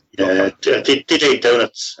Company. Yeah, D-Day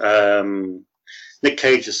Donuts. Nick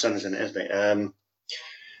Cage's son is in it, isn't it?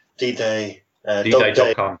 D-Day. D-Day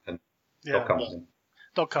Dog Company. Yeah. Dog Company.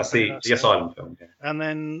 Dog Company. That's the asylum film. Yeah. And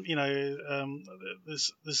then, you know,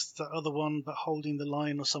 there's the other one, but Holding the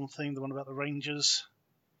Line or something. The one about the Rangers.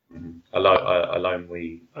 Mm-hmm. Alone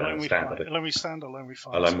we stand. Alone we stand. Alone we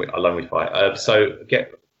fight. Alone we fight.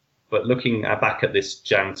 But looking back at this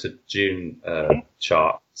Jan to June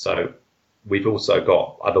chart, so we've also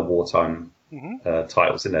got other wartime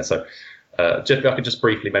titles in there. So if I could just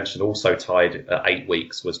briefly mention, also tied at 8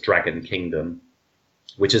 weeks was Dragon Kingdom,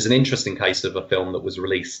 which is an interesting case of a film that was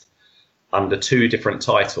released under 2 different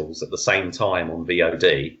titles at the same time on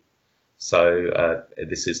VOD. So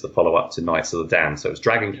this is the follow-up to Knights of the Damned. So it was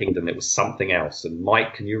Dragon Kingdom, it was something else. And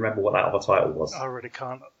Mike, can you remember what that other title was? I really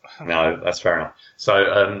can't. No, that's fair enough.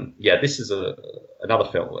 So, this is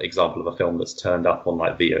another example of a film that's turned up on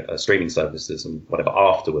like the streaming services and whatever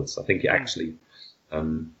afterwards. I think it actually I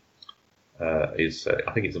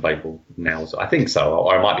think it's available now. So I think so,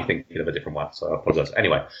 or I might be thinking of a different one. So I apologise.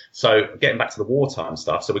 Anyway, so getting back to the wartime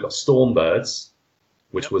stuff. So we've got Stormbirds,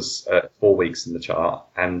 which was 4 weeks in the chart,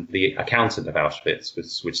 and The Accountant of Auschwitz,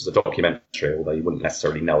 which is a documentary, although you wouldn't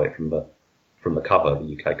necessarily know it from the cover,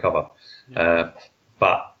 the UK cover.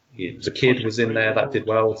 But The Kid was in there, that did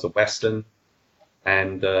well. It's a Western.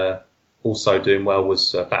 And also doing well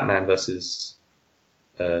was Batman versus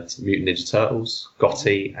Mutant Ninja Turtles,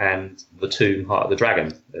 Gotti, and The Tomb, Heart of the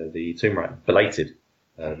Dragon, the Tomb Raider, belated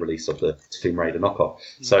release of the Tomb Raider knockoff.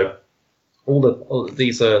 So all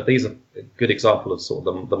these are a good example of sort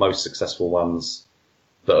of the most successful ones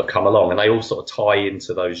that have come along, and they all sort of tie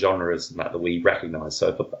into those genres and that we recognise.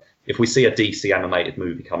 So if we see a DC animated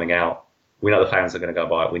movie coming out, we know the fans are going to go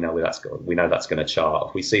buy it. We know that's going to chart.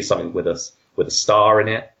 If we see something with a star in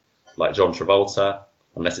it, like John Travolta,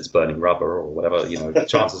 unless it's Burning Rubber or whatever, you know,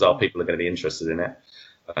 chances are people are going to be interested in it,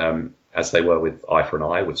 as they were with Eye for an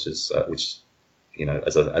Eye, which you know,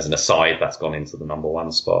 as an aside, that's gone into the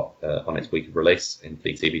 #1 spot on its week of release in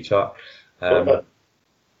the TV chart.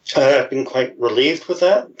 I've been quite relieved with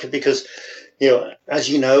that because, you know, as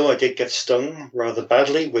you know, I did get stung rather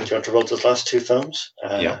badly with John Travolta's last 2 films,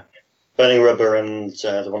 Burning Rubber and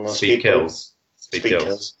the one on Speed Kills. Speed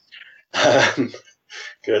Kills.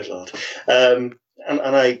 Good Lord.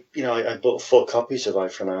 And I bought 4 copies of Eye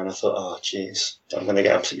for an Eye, and I thought, oh, geez, I'm going to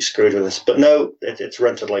get absolutely screwed with this. But no, it's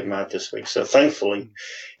rented like mad this week. So thankfully,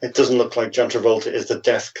 it doesn't look like John Travolta is the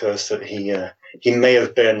death curse that he may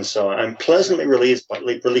have been. So I'm pleasantly relieved by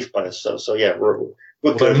this. So yeah, we're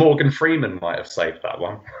good. Morgan Freeman might have saved that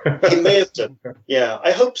one. He may have done. Yeah,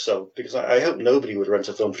 I hope so, because I hope nobody would rent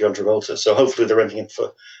a film for John Travolta. So hopefully they're renting it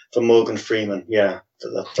for Morgan Freeman. Yeah,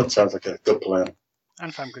 that sounds like a good plan.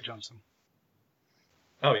 And Famke Johnson.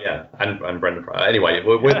 Oh yeah, and Brendan Fraser. Anyway,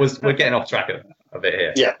 we're getting off track a bit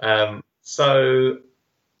here. Yeah. So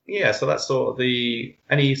that's sort of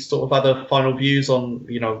any sort of other final views on,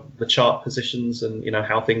 you know, the chart positions and, you know,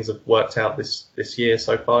 how things have worked out this year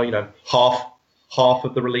so far. You know, half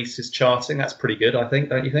of the releases charting. That's pretty good, I think.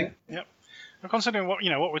 Don't you think? Yep. And considering what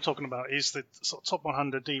we're talking about is the sort of top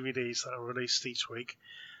 100 DVDs that are released each week,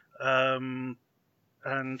 and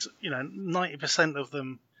you know, 90% of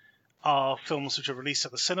them are films which are released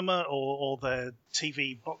at the cinema, or their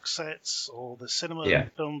TV box sets, or the cinema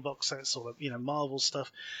film box sets, or the, you know, Marvel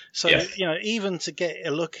stuff. So you know, even to get a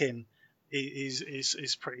look in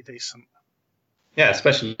is pretty decent. Yeah,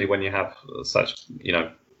 especially when you have such, you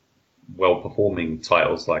know, well-performing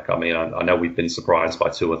titles. Like, I mean, I know we've been surprised by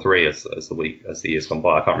 2 or 3 as the years gone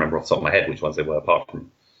by. I can't remember off the top of my head which ones they were, apart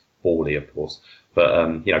from bally, of course.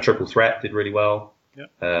 But Triple Threat did really well. Yeah.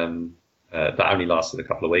 That only lasted a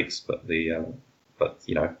couple of weeks, but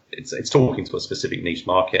it's talking to a specific niche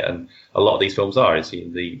market, and a lot of these films are.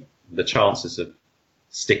 The chances of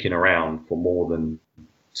sticking around for more than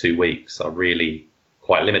 2 weeks are really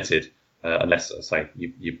quite limited, unless, say,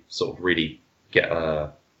 you sort of really get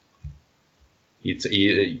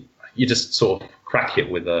you just sort of crack it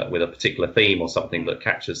with a particular theme or something that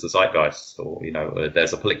captures the zeitgeist, or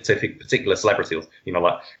there's a particular celebrity, or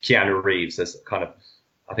like Keanu Reeves. There's I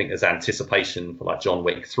think there's anticipation for like John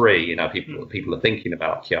Wick 3. People are thinking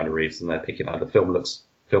about Keanu Reeves, and they're picking up the film's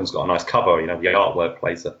got a nice cover. The artwork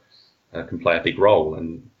can play a big role,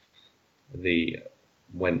 and but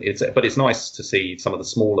it's nice to see some of the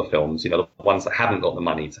smaller films, the ones that haven't got the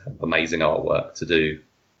money to have amazing artwork to do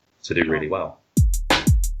really well.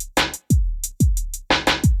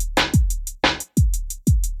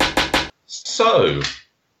 So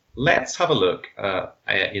let's have a look.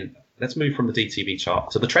 Let's move from the DTV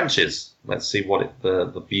chart to the trenches. Let's see what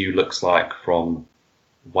the view looks like from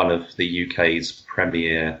one of the UK's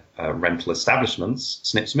premier rental establishments,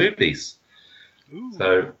 Snips Movies. Ooh.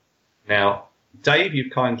 So now, Dave,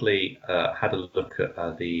 you've kindly had a look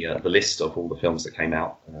at the list of all the films that came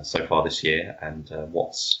out so far this year, and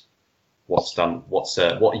what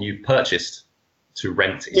you've purchased to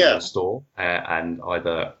rent in your store, and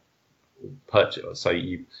either purchase. So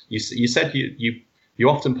you said you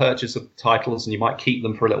often purchase titles and you might keep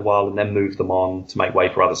them for a little while and then move them on to make way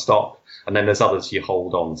for other stock, and then there's others you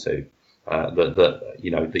hold on to that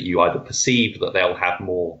you either perceive that they'll have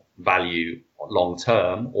more value long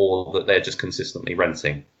term, or that they're just consistently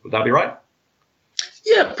renting. Would that be right?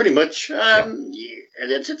 Yeah, pretty much.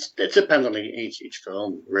 It depends on each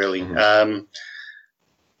film, really. Mm-hmm.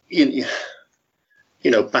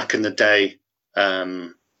 Back in the day,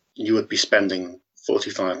 you would be spending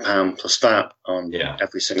 £45 plus that on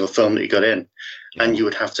every single film that you got in, and you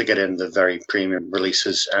would have to get in the very premium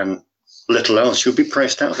releases and little else. You'd be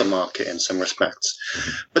priced out of the market in some respects.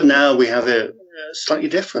 Mm-hmm. But now we have it slightly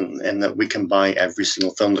different in that we can buy every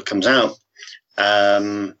single film that comes out,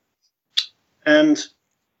 and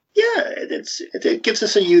it gives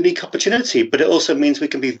us a unique opportunity. But it also means we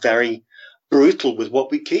can be very brutal with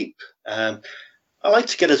what we keep. I like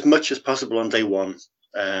to get as much as possible on day one.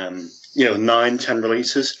 9-10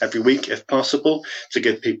 releases every week if possible, to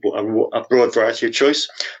give people a broad variety of choice.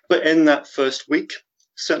 But in that first week,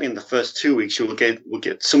 certainly in the first 2 weeks, we'll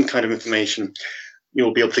get some kind of information.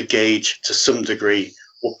 You'll be able to gauge to some degree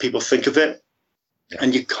what people think of it.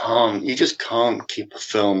 And you just can't keep a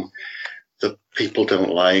film that people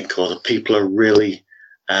don't like, or that people are really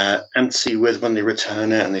antsy with when they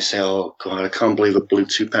return it and they say, "Oh God, I can't believe I blew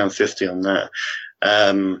 £2.50 on that."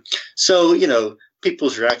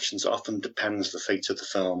 People's reactions often depends the fate of the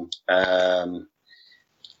film.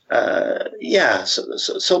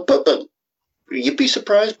 But you'd be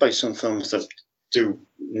surprised by some films that do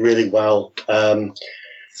really well.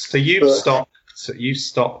 So you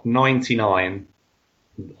stock 99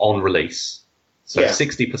 on release. So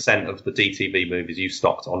 60% of the DTV movies you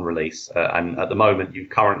stocked on release, and at the moment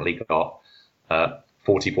you've currently got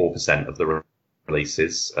 44% of the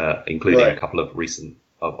releases, including a couple of recent.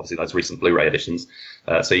 Obviously, those recent Blu-ray editions.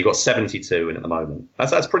 So you've got 72 in at the moment.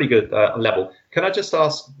 That's pretty good level. Can I just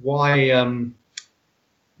ask why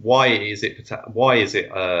is it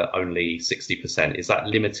only 60%? Is that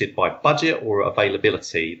limited by budget or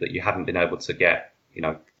availability that you haven't been able to get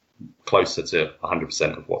closer to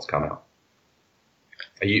 100% of what's come out?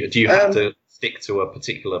 Do you have to stick to a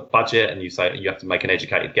particular budget, and you have to make an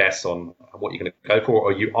educated guess on what you're going to go for,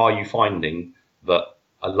 or are you finding that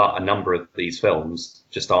a number of these films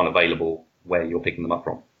just aren't available where you're picking them up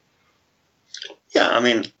from? Yeah, I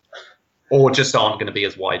mean, or just aren't going to be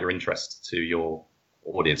as wider interest to your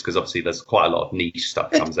audience, because obviously there's quite a lot of niche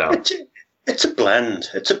stuff comes out. It's a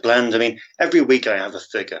blend. I mean, every week I have a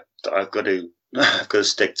figure that I've got to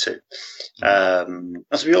stick to.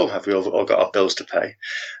 As we all have, we all got our bills to pay.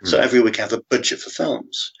 So every week I have a budget for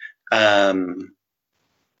films.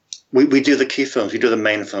 We do the key films. We do the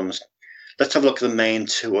main films. Let's have a look at the main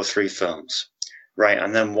 2 or 3 films, right?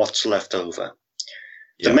 And then what's left over.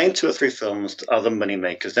 The main 2 or 3 films are the money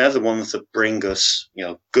makers. They're the ones that bring us,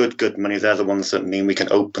 good money. They're the ones that mean we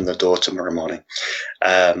can open the door tomorrow morning.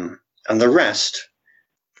 And the rest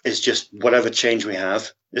is just whatever change we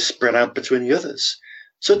have is spread out between the others.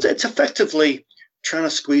 So it's effectively trying to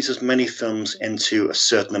squeeze as many films into a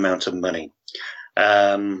certain amount of money.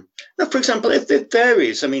 Now, for example, it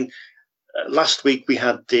varies. I mean, last week we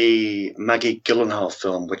had the Maggie Gyllenhaal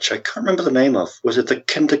film, which I can't remember the name of. Was it The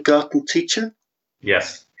Kindergarten Teacher?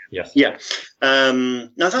 Yes. Yes. Yeah. Now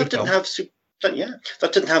that Good didn't film. have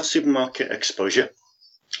that didn't have supermarket exposure,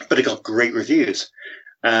 but it got great reviews.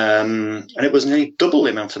 And it was nearly double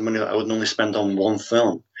the amount of money that I would normally spend on one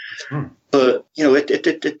film. But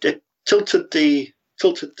it tilted the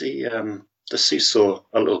seesaw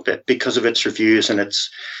a little bit because of its reviews and its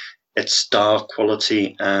star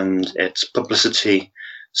quality and its publicity.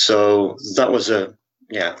 So that was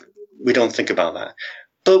we don't think about that.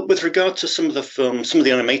 But with regard to some of the films, some of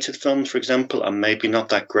the animated films, for example, are maybe not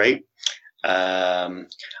that great. I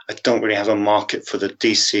don't really have a market for the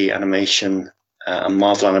DC animation and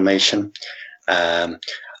Marvel animation.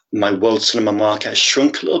 My world cinema market has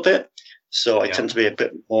shrunk a little bit, so I tend to be a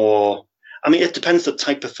bit more. I mean, it depends the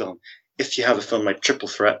type of film. If you have a film like Triple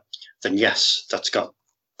Threat, then yes, that's got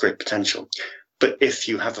great potential. But if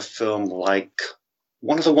you have a film like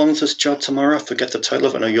one of the ones that's shot tomorrow, I forget the title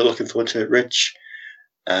of it. I know you're looking forward to it, Rich.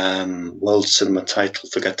 World cinema title,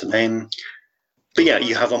 forget the name. But yeah,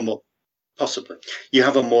 you have a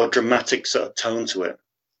more dramatic sort of tone to it.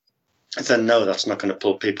 Then no, that's not going to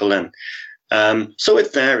pull people in. So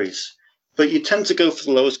it varies. But you tend to go for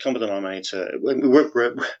the lowest common denominator.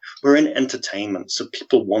 We're in entertainment, so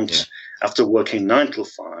people want, after working 9 till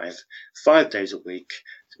 5 days a week,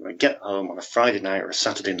 to get home on a Friday night or a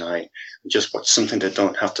Saturday night and just watch something they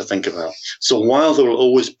don't have to think about. So while there will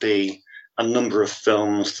always be a number of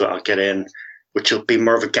films that I'll get in, which will be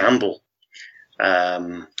more of a gamble,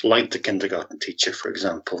 like The Kindergarten Teacher, for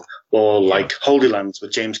example, or like Holy Lands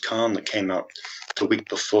with James Caan that came out the week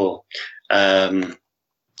before,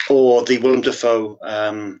 or the Willem Dafoe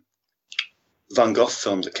Van Gogh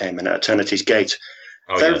film that came in at Eternity's Gate.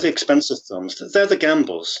 They're the expensive films. They're the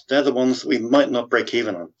gambles. They're the ones that we might not break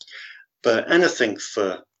even on. But anything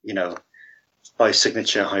for, by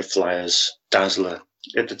signature, high flyers, Dazzler,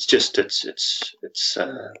 it's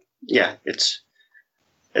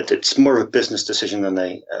more of a business decision than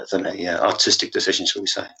a artistic decision, shall we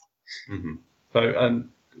say? Mm-hmm. So,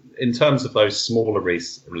 in terms of those smaller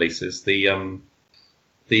releases, the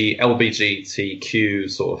LGBTQ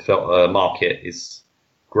sort of market is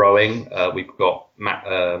growing. We've got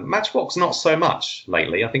Matchbox, not so much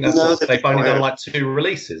lately. I think they've only done like 2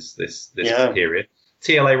 releases this period.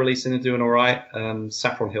 TLA releasing and doing all right.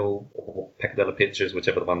 Saffron Hill or Peccadillo Pictures,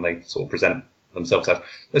 whichever the one they sort of present themselves as.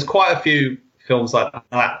 There's quite a few films like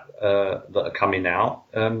that that are coming out.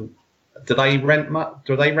 Do they rent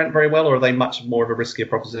very well, or are they much more of a riskier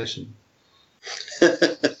proposition?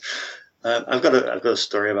 I've got a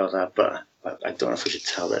story about that, but I don't know if I should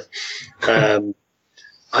tell it.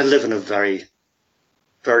 I live in a very,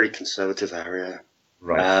 very conservative area.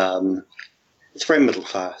 Right. It's very middle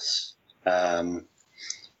class.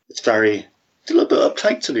 It's a little bit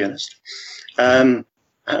uptight, to be honest. And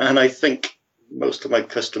I think most of my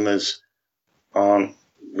customers aren't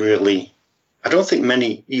really. I don't think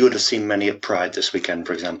you would have seen many at Pride this weekend,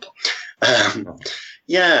 for example.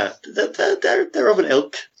 Yeah, they're of an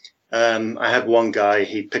ilk. I had one guy,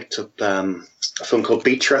 he picked up a film called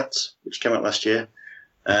Beach Rats, which came out last year.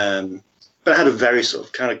 But it had a very sort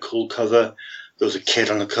of kind of cool cover. There was a kid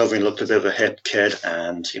on the cover, he looked a bit of a hip kid,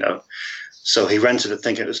 and, so he rented it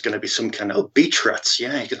thinking it was going to be some kind of, beach rats,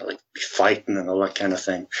 yeah, you're going to be fighting and all that kind of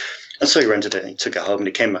thing. And so he rented it and he took it home and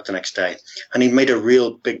he came back the next day. And he made a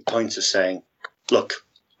real big point of saying, look,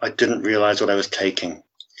 I didn't realize what I was taking.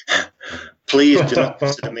 Please do not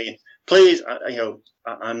consider me. Please,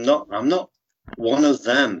 I'm not one of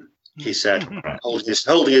them, he said,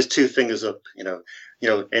 holding his 2 fingers up,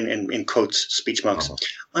 in quotes, speech marks.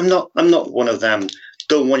 I'm not one of them.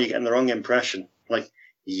 Don't want you getting the wrong impression. Like,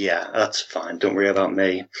 yeah, that's fine. Don't worry about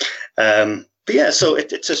me. But yeah, so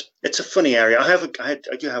it's a funny area. I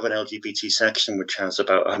do have an LGBT section which has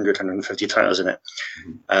about 150 titles in it.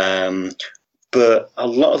 But a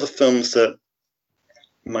lot of the films that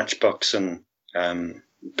Matchbox and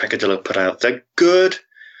Peccadillo put out, they're good,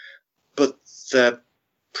 but they're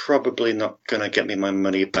probably not going to get me my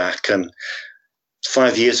money back. And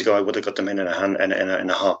 5 years ago, I would have got them in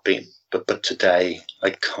a heartbeat. But today,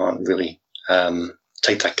 I can't really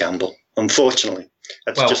take that gamble. Unfortunately,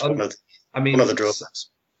 that's just one of the drawbacks.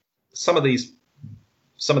 Some of these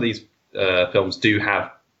films do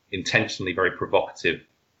have intentionally very provocative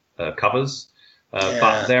covers.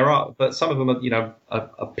 But some of them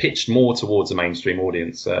are pitched more towards a mainstream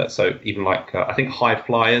audience. So even like I think High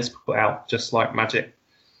Flyers put out Just Like Magic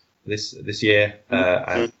this year.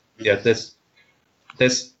 And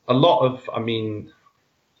there's a lot of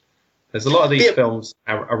these films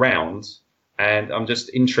around, and I'm just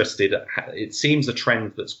interested. It seems a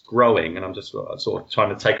trend that's growing, and I'm just sort of trying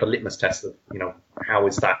to take a litmus test of how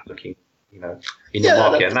is that looking in your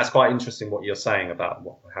market. And that's quite interesting what you're saying about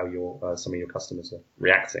how your some of your customers are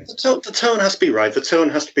reacting. The tone has to be right. The tone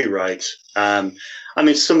has to be right. I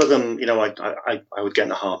mean, some of them, I would get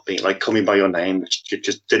in a heartbeat, like Call Me By Your Name, which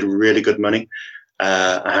just did really good money.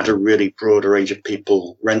 I had a really broad range of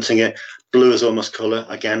people renting it. Blue is Almost Colour,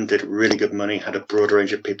 again, did really good money, had a broad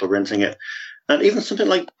range of people renting it. And even something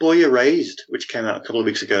like Boy Erased, which came out a couple of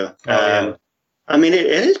weeks ago. I mean, it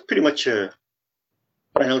is pretty much an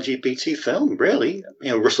LGBT film, really.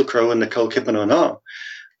 Russell Crowe and Nicole Kidman or not.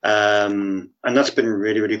 And that's been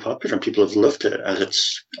really, really popular, and people have loved it, as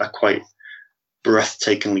it's a quite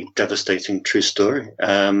breathtakingly devastating true story.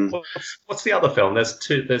 What's the other film? There's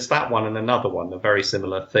two. There's that one and another one, a very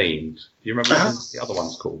similar themed. Do you remember what the other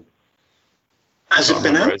one's called? Has it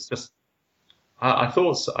been out? It's just, I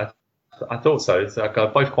thought so. I thought so. It's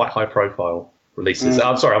both quite high profile releases.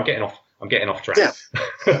 I'm sorry, I'm getting off track.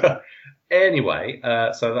 Yeah. Anyway,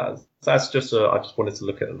 so that's just I just wanted to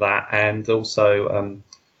look at that, and also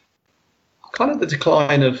kind of the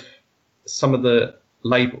decline of some of the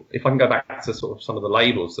label. If I can go back to sort of some of the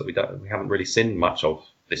labels that we haven't really seen much of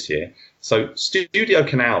this year. So Studio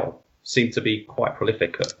Canal seemed to be quite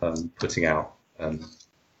prolific at putting out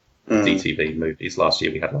DTV movies. Last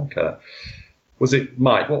year we had was it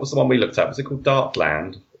Mike? What was the one we looked at? Was it called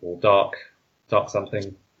Darkland or Dark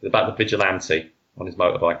something? About the vigilante on his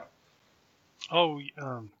motorbike. Oh,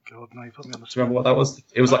 God, no, you put me on the spot. Do you remember what that was?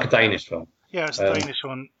 It was like a Danish film. Yeah, it's a Danish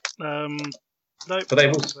one. No, but they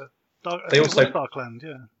also Darkland,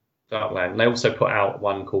 yeah. Darkland. They also put out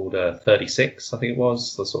one called 36, I think it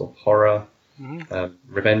was, the sort of horror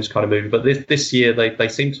revenge kind of movie. But this year they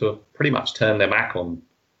seem to have pretty much turned their back on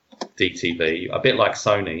DTV, a bit like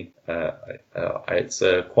Sony. It's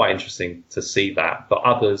quite interesting to see that. But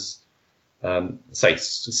others, say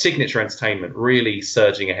Signature Entertainment, really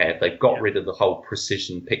surging ahead. They've got rid of the whole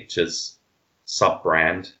Precision Pictures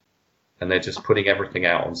sub-brand, and they're just putting everything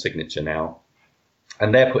out on Signature now.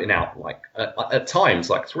 And they're putting out at times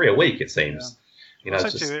 3 a week, it seems. I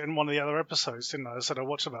said to you in one of the other episodes, didn't I? I said I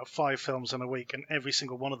watched about 5 films in a week, and every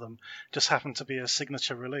single one of them just happened to be a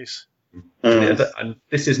Signature release. And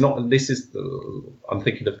this is I'm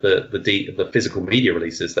thinking of the physical media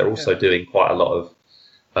releases. They're also doing quite a lot of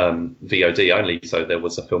VOD only. So there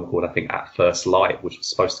was a film called, I think, At First Light, which was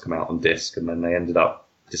supposed to come out on disc, and then they ended up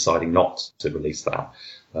deciding not to release that.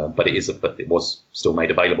 But it was still made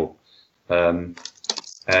available. And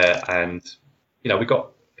we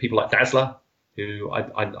got people like Dazzler, who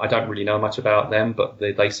I don't really know much about them, but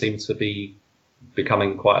they seem to be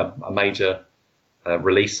becoming quite a major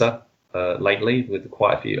releaser lately, with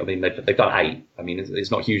quite a few. I mean, they've done 8. I mean,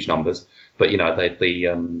 it's not huge numbers, but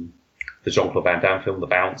the Jean-Claude Van Damme film, The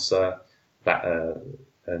Bounce, and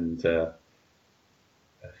I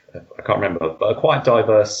can't remember, but a quite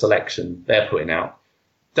diverse selection they're putting out.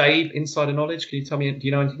 Dave, insider knowledge, can you tell me, do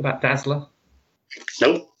you know anything about Dazzler?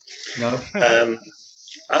 No. No?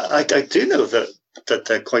 I do know that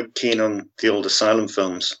they're quite keen on the old Asylum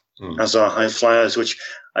films, as are High Flyers, which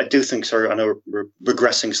I do think, sorry, I know we're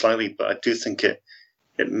regressing slightly, but I do think it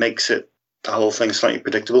makes the whole thing slightly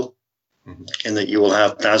predictable, in that you will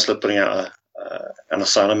have Dazzler putting out an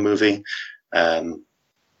Asylum movie,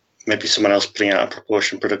 maybe someone else putting out a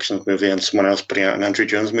Proportion Productions movie, and someone else putting out an Andrew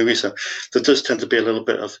Jones movie. So there does tend to be a little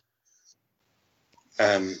bit of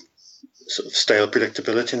sort of stale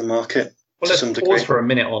predictability in the market. Well, let's pause for a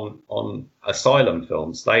minute on Asylum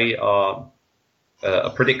films. They are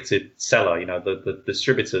a predicted seller. The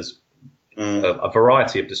distributors, a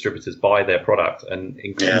variety of distributors buy their product, and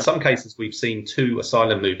in some cases we've seen 2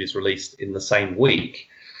 Asylum movies released in the same week.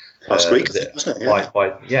 Last week, wasn't it?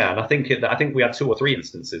 And I think we had 2 or 3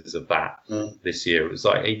 instances of that this year. It was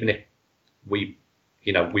like, even if we've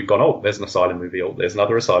gone, oh, there's an Asylum movie, oh, there's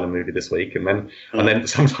another Asylum movie this week, and then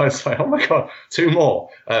sometimes like, oh my god, 2 more,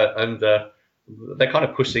 and they're kind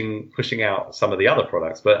of pushing out some of the other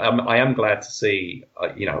products. But I am glad to see,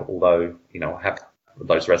 although I have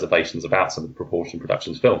those reservations about some of the Proportion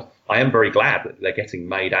Productions films, I am very glad that they're getting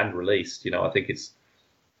made and released. I think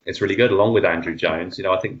it's really good, along with Andrew Jones.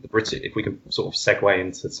 I think the British, if we can sort of segue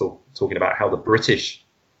into sort of talking about how the British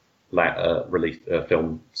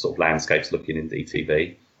film sort of landscape's looking in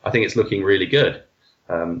DTV, I think it's looking really good.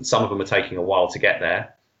 Some of them are taking a while to get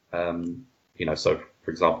there. So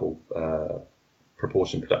for example,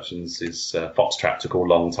 Proportion Productions is Foxtrot took a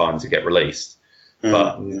long time to get released,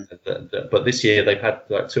 but this year they've had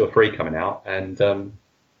 2 or 3 coming out, and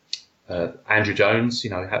Andrew Jones,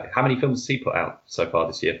 how many films has he put out so far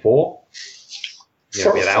this year? 4.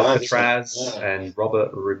 We had Alcatraz and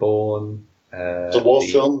Robert Reborn. The war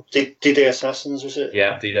film, D-Day Assassins, was it?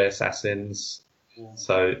 Yeah, D-Day Assassins. Yeah.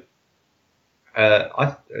 So,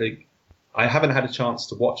 I haven't had a chance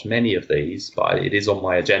to watch many of these, but it is on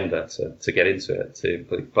my agenda to get into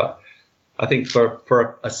it. But I think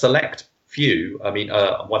for a select few, I mean,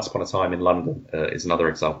 Once Upon a Time in London is another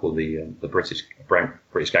example. The British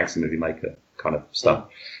gangster movie maker kind of stuff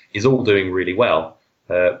is all doing really well.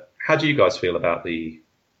 How do you guys feel about the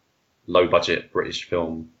low budget British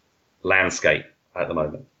film landscape at the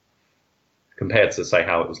moment compared to, say,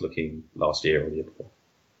 how it was looking last year or the year before?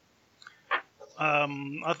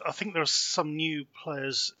 I think there are some new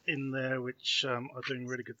players in there which are doing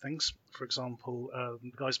really good things. For example,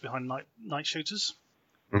 the guys behind Night Shooters.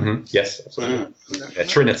 Mm-hmm. Yes, absolutely. Yeah,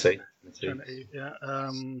 Trinity, yeah.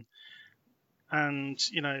 And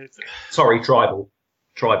sorry, tribal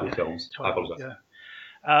films. I apologize. Yeah.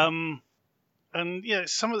 And yeah,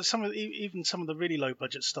 some of the really low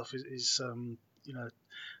budget stuff is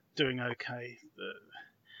doing okay.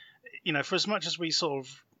 For as much as we sort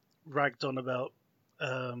of ragged on about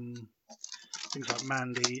things like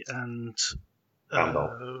Mandy and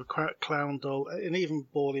Clown Doll and even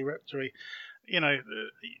Borley Rectory,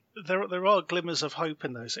 there are glimmers of hope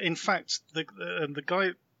in those. In fact, the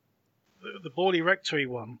Borley Rectory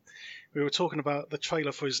one, we were talking about the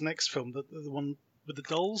trailer for his next film, the one with the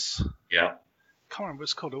dolls. Yeah. Can't remember what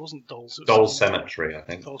it's called. It wasn't Dolls. It was Dolls Cemetery, I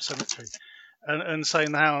think. Dolls Cemetery, and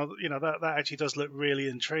saying how that actually does look really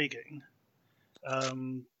intriguing.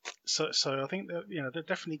 So I think that there are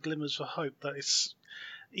definitely glimmers of hope that it's,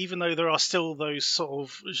 even though there are still those sort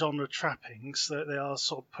of genre trappings, that they are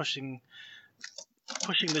sort of pushing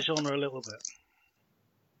the genre a little bit.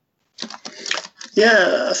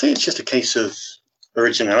 Yeah, I think it's just a case of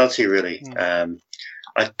originality, really. I'm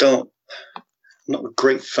not a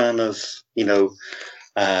great fan of Stephen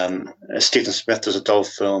Smith as a doll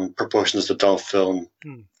film, Proportion as a doll film.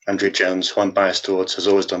 Andrew Jones, who I'm biased towards, has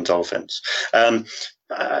always done dolphins.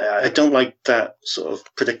 I don't like that sort of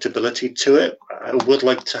predictability to it. I would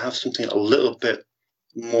like to have something a little bit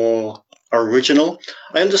more original.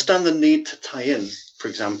 I understand the need to tie in, for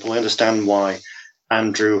example. I understand why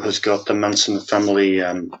Andrew has got the Manson family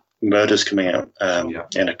murders coming out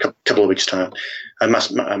in a couple of weeks' time, a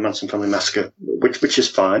Manson family massacre, which is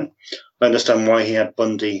fine. I understand why he had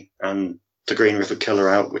Bundy and the Green River Killer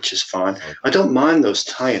out, which is fine. I don't mind those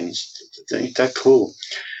tie-ins; they're cool.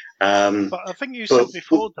 But I think you said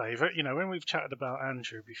before, Dave, when we've chatted about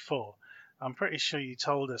Andrew before, I'm pretty sure you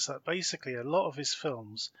told us that basically a lot of his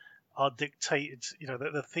films are dictated,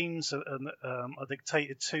 the themes are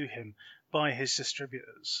dictated to him by his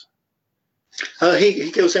distributors.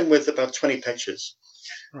 He goes in with about 20 pictures,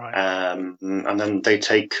 right? And then they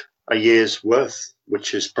take a year's worth,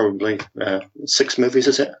 which is probably 6 movies,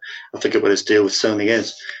 is it? I forget what his deal with Sony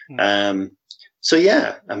is. So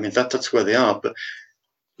yeah, I mean that's where they are. But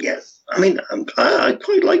yeah, I mean I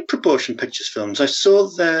quite like Proportion Pictures films. I saw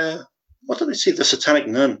what did I see? The Satanic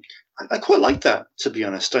Nun. I quite like that, to be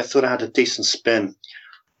honest. I thought it had a decent spin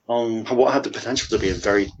on what had the potential to be a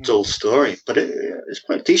very dull story, but it's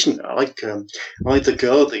quite decent. I like the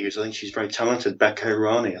girl they use. I think she's very talented, Becca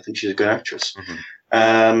Irani. I think she's a good actress.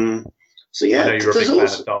 So yeah, I know you're a big fan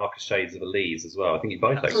of Darker Shades of Elise as well. I think you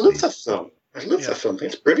both like. I love that film. I love that film.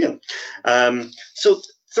 It's brilliant. So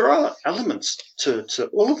there are elements to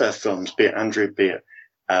all of their films, be it Andrew, be it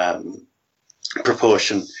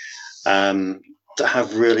Proportion, that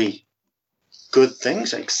have really good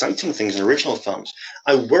things, exciting things, and original films.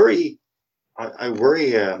 I worry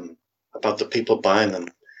about the people buying them.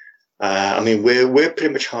 I mean, we're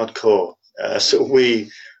pretty much hardcore, so we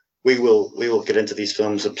will get into these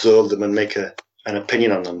films, absorb them, and make an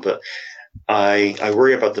opinion on them. But I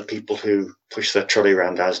worry about the people who push their trolley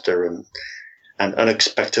around Asda and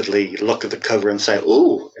unexpectedly look at the cover and say,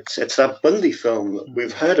 "Oh, it's that Bundy film that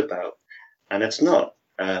we've heard about," and it's not.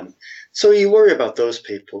 So you worry about those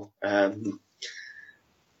people.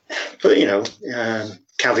 But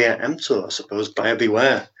caveat emptor, I suppose. Buyer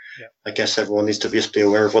beware. Yeah. I guess everyone needs to just be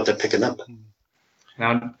aware of what they're picking up.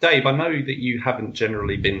 Now, Dave, I know that you haven't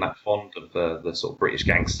generally been that fond of the sort of British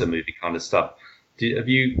gangster movie kind of stuff. Have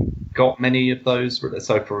you got many of those?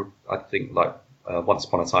 So I think like Once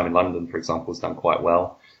Upon a Time in London, for example, has done quite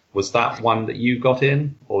well. Was that one that you got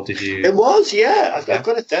in, or did you? It was, yeah. I've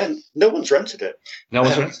got it then. No one's rented it. No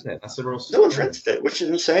one's rented it. That's the real. No one's rented it, which is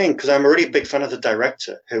insane because I'm a really big fan of the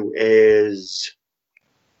director, who is,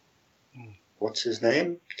 what's his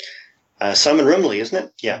name? Simon Rumley, isn't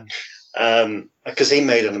it? Yeah. Because he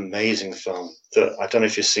made an amazing film that I don't know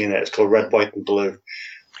if you've seen it. It's called Red, White, and Blue.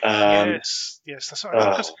 Yes, that's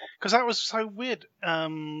right. Because that was so weird.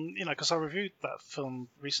 Because I reviewed that film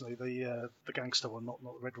recently, the gangster one, not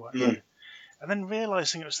Red, White, and Blue. and then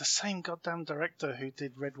realizing it was the same goddamn director who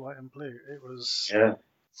did Red, White, and Blue. It was Yeah.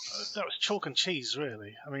 That was chalk and cheese,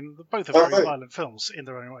 really. I mean, both are Oh, very right. violent films in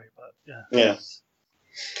their own way, but yeah. Yeah.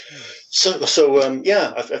 So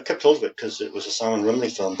yeah, I've kept hold of it because it was a Simon Rumley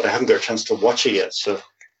film, but I haven't got a chance to watch it yet. So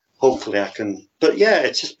hopefully I can. But yeah,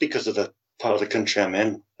 it's just because of the part of the country I'm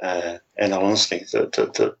in all honesty,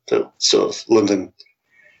 the sort of London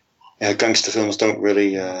gangster films don't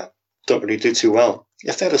really do too well.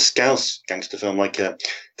 If they had a Scouse gangster film, like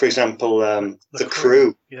for example, The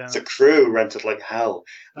Crew. Yeah. The Crew rented like hell,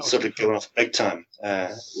 That was sort of good. going off big time.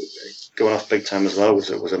 Going off big time as well was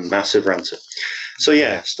a massive renter. So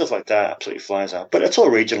yeah, stuff like that absolutely flies out. But it's all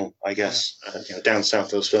regional, I guess. Down south,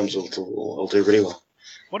 those films will do really well.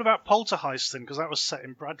 What about Poltergeist then? Because that was set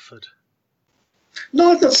in Bradford.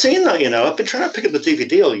 No, I've not seen that, I've been trying to pick up the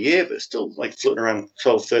DVD all year, but it's still like floating around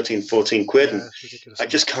 12, 13, 14 quid. Yeah, And it's ridiculous. I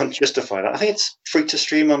just can't justify that. I think it's free to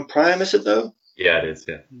stream on Prime, is it though? Yeah, it is.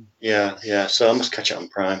 Yeah. Yeah. So I must catch it on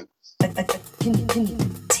Prime.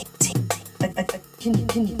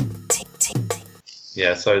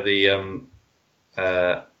 Yeah. So the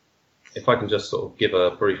if I can just sort of give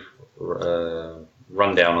a brief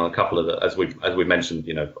rundown on a couple of the, as we mentioned,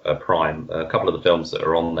 Prime, a couple of the films that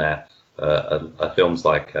are on there are films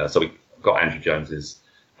like so we got Andrew Jones's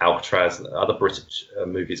Alcatraz, other British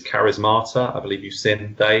movies, Charismata, I believe you've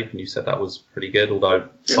seen, Dave, and you said that was pretty good, although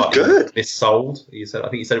slightly missold. I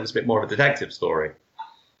think you said it was a bit more of a detective story.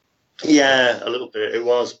 Yeah, a little bit it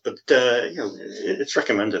was, but it's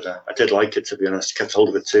recommended. I did like it, to be honest. Kept hold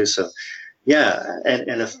of it too. So yeah, and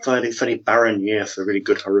in a fairly barren year for really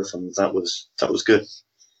good horror films, that was good.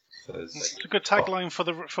 So it's a good tagline for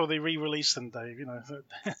the re-release, then, Dave.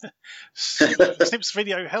 Snips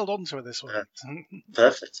Video held on to it this one.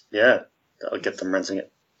 Perfect. Yeah, that'll get them renting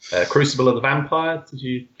it. Crucible of the Vampire. Did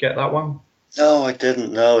you get that one? No, I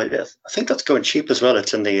didn't. No, I think that's going cheap as well.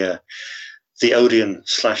 It's in the Odeon /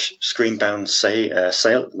 Screenbound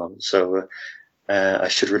sale at the moment. So I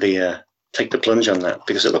should really take the plunge on that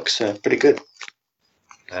because it looks pretty good.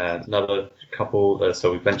 Another couple.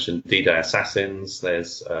 So we've mentioned D-Day Assassins.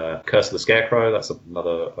 There's Curse of the Scarecrow. That's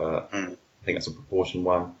another. I think that's a proportion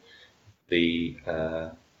one. The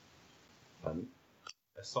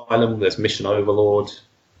Asylum. There's Mission Overlord.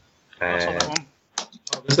 That's on that one.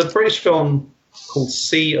 There's a British film called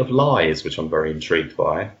Sea of Lies, which I'm very intrigued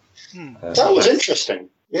by. That was interesting.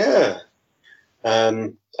 Yeah.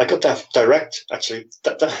 I got that direct, actually.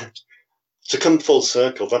 To come full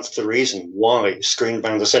circle, that's the reason why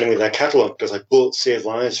Screenbound are sending me their catalogue, because I bought Sea of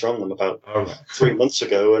Lies from them about 3 months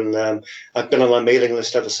ago, and I've been on my mailing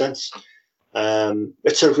list ever since.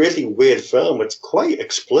 It's a really weird film. It's quite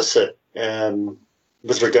explicit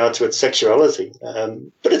with regard to its sexuality,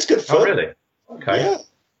 but it's good fun. Oh, really? Okay. Yeah.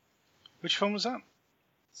 Which film was that?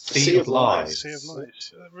 Sea of Lies. Sea of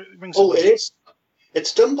Lies. It is.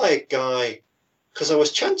 It's done by a guy, because I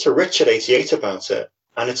was chatting to Rich at 88 about it,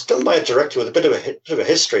 and it's done by a director with a bit of a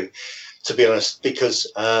history, to be honest,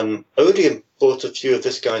 because Odeon bought a few of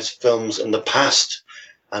this guy's films in the past,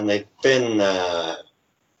 and they've been not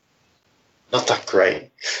that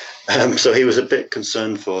great. So he was a bit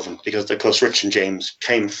concerned for them, because, of course, Rich and James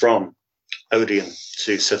came from Odeon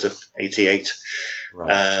to set up 88.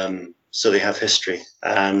 Right. So they have history.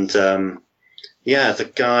 And,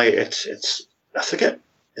 the guy, it's I forget,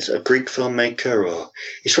 is it a Greek filmmaker, or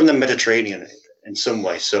he's from the Mediterranean in some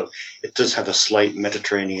way. So it does have a slight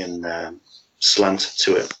Mediterranean slant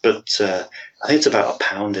to it. But I think it's about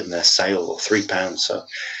 £1 in their sale, or £3. So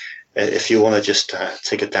if you want to just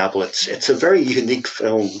take a dabble, it's a very unique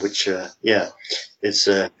film, which, it's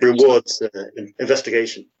rewards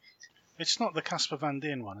investigation. It's not the Casper Van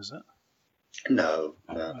Dien one, is it? No.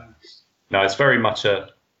 No, it's very much a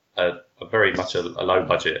low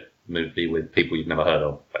budget movie with people you've never heard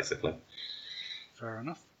of, basically. Fair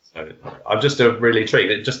enough. So I'm just really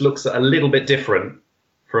intrigued. It just looks a little bit different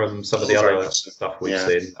from some of the other stuff we've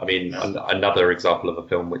seen. I mean, another example of a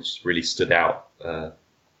film which really stood out.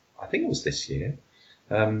 I think it was this year.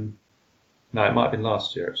 No, it might have been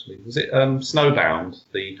last year, actually. Was it Snowbound,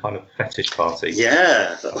 the kind of fetish party?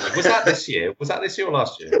 Yeah. Was that this year? Was that this year or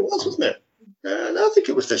last year? It was, wasn't it? No, I think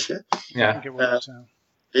it was this year. Yeah. I think it was,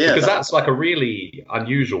 yeah. Because that's like a really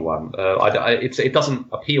unusual one. It doesn't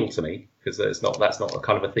appeal to me, because that's not a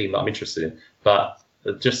kind of a theme that I'm interested in. But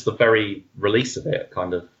just the very release of it,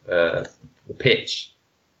 kind of the pitch,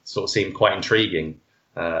 sort of seemed quite intriguing.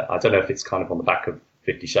 I don't know if it's kind of on the back of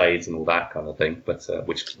 50 Shades and all that kind of thing, but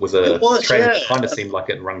which was a trend that kind of seemed like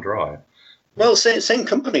it run dry. Well, same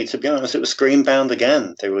company, to be honest. It was Screenbound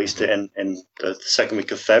again. They released it in the second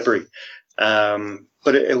week of February.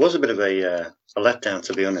 But it was a bit of a a letdown,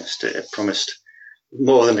 to be honest. It promised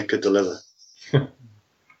more than it could deliver.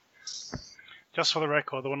 Just for the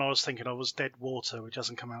record, the one I was thinking of was Dead Water, which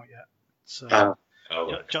hasn't come out yet. So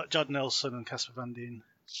Judd Nelson and Casper Van Dien.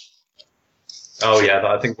 Oh yeah,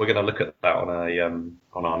 I think we're going to look at that on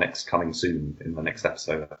our next coming soon in the next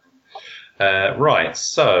episode. Right,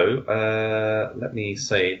 so let me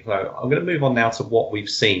see. So I'm going to move on now to what we've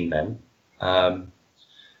seen then.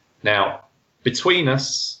 Now, between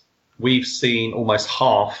us, we've seen almost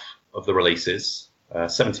half of the releases,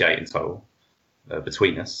 78 in total,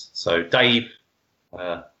 between us. So Dave,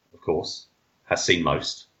 of course, has seen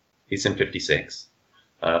most. He's seen 56.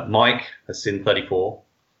 Mike has seen 34.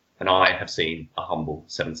 And I have seen a humble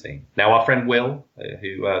 17. Now, our friend Will,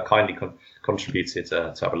 who kindly contributed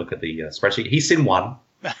to have a look at the spreadsheet, he's seen one.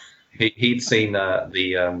 He'd seen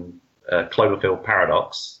the Cloverfield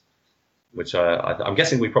Paradox, which I'm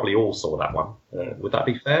guessing we probably all saw that one. Would that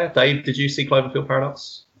be fair? Dave, did you see Cloverfield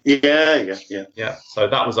Paradox? Yeah. Yeah. So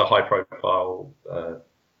that was a high-profile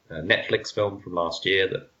Netflix film from last year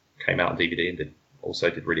that came out on DVD and did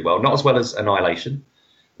really well. Not as well as Annihilation,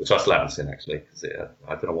 which I still haven't seen, actually, because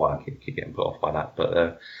I don't know why I keep getting put off by that.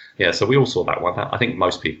 But, so we all saw that one. I think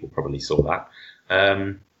most people probably saw that.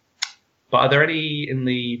 But are there any in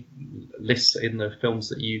the list, in the films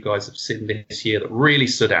that you guys have seen this year that really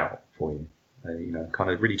stood out for you? Kind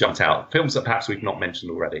of really jumped out? Films that perhaps we've not mentioned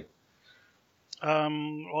already.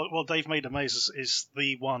 Well, Dave Made a Maze is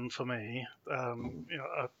the one for me.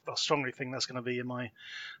 I strongly think that's going to be in my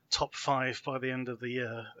top 5 by the end of the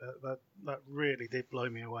year. That really did blow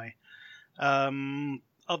me away. Other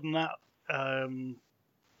than that,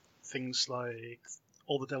 things like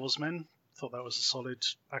All the Devil's Men, thought that was a solid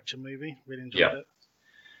action movie. Really enjoyed it.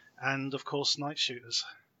 And of course, Night Shooters.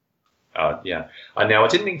 Yeah. Now I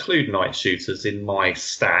didn't include Night Shooters in my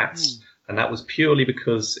stats, and that was purely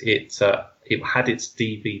because it had its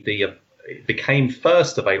DVD. It became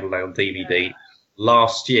first available on DVD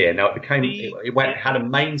last year. Now it had a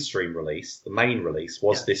mainstream release. The main release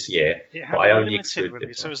was this year, but I only excluded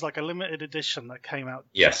release. So it was like a limited edition that came out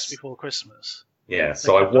just before Christmas. Yeah,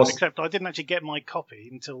 so except I didn't actually get my copy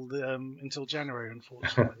until January,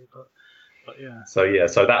 unfortunately. but yeah. So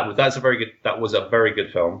that was a very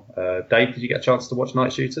good film. Dave, did you get a chance to watch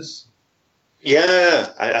Night Shooters?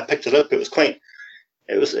 Yeah, I picked it up. It was quite.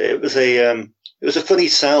 It was a funny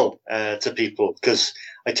sell to people, because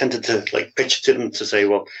I tended to pitch to them to say,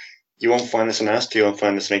 well, you won't find this in Asda, you won't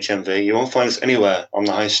find this in HMV, you won't find this anywhere on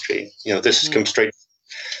the high street. This comes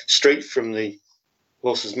straight from the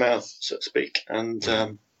horse's mouth, so to speak. And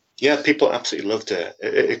people absolutely loved it.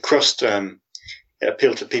 It crossed. It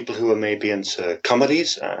appealed to people who were maybe into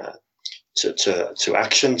comedies, to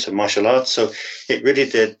action, to martial arts. So it really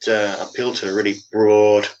did appeal to a really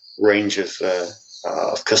broad range of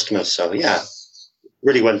customers. So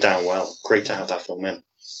really went down well. Great to have that film in.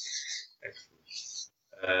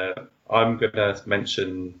 I'm going to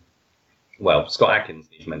mention, Scott Adkins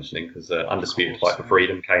needs mentioning, because Undisputed Fight for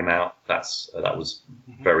Freedom came out. That was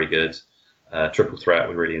very good. Triple Threat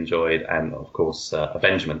we really enjoyed, and of course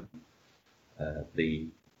Avengement.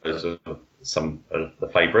 Those are some of the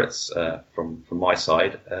favourites from my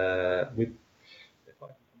side. If I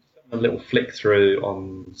a little flick through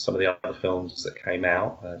on some of the other films that came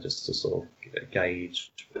out, just to sort of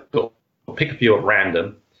gauge, or pick a few at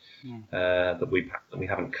random that we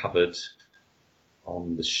haven't covered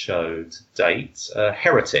on the show to date.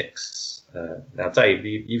 Heretics. Now, Dave,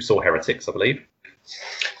 you saw Heretics, I believe.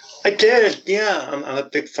 I did. Yeah, I'm a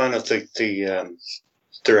big fan of the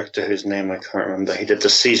director whose name I can't remember. He did The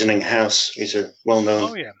Seasoning House. He's a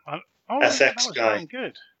well-known FX guy. That was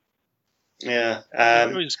good. Yeah.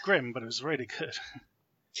 It was grim, but it was really good.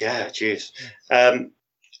 Yeah, jeez.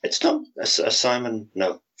 It's not Simon.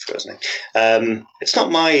 No, I forgot his name. It's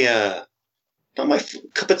not my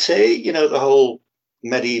cup of tea. The whole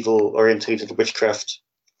medieval orientated witchcraft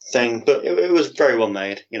thing, but it was very well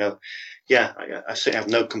made. I certainly have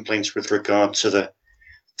no complaints with regard to the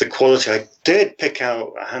quality. I did pick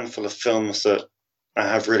out a handful of films that I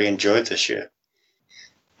have really enjoyed this year.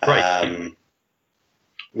 Right.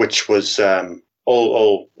 Which was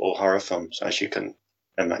all horror films, as you can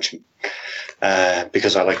imagine,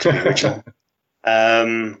 because I like to be original.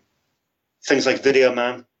 Things like Video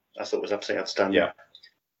Man, I thought was absolutely outstanding.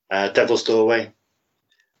 Yeah. Devil's Doorway.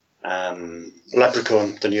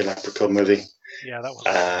 Leprechaun, the new Leprechaun movie. Yeah, that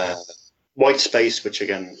was. White Space, which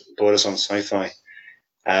again borders on sci-fi.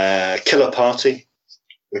 Killer Party,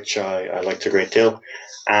 which I liked a great deal.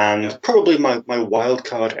 And probably my wild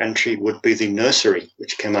card entry would be The Nursery,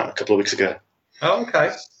 which came out a couple of weeks ago. Oh,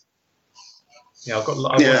 okay. Yeah,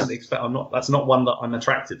 wasn't expect. I'm not. That's not one that I'm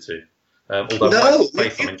attracted to. Although No,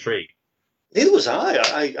 face, I'm intrigued. neither was I.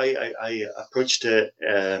 I approached it,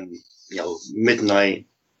 midnight,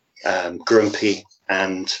 grumpy,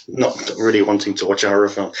 and not really wanting to watch a horror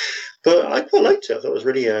film. But I quite liked it. I thought it was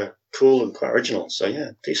really cool and quite original. So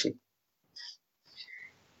yeah, decent.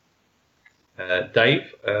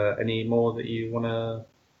 Dave, any more that you want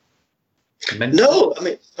to mention? No, I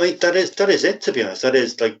mean that is it. To be honest, that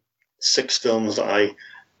is like 6 films that I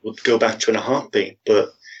would go back to in a heartbeat.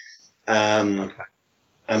 But Okay.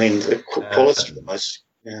 I mean, the quality was,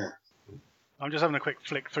 yeah. I'm just having a quick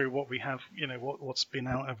flick through what we have, what's been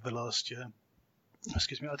out over the last year.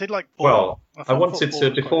 Excuse me. I did like Ball. Well, I thought wanted Ball to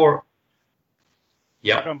was before.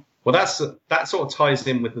 Yeah. quite- Well, that sort of ties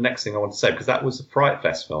in with the next thing I want to say, because that was a Fright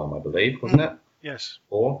Fest film, I believe, wasn't it? Yes.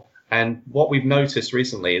 Or and what we've noticed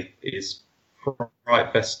recently is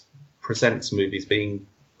Fright Fest presents movies being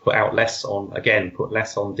put less on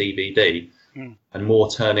DVD and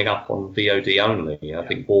more turning up on VOD only. I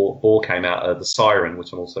think Ball came out. The Siren,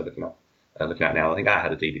 which I'm also looking at now. I think that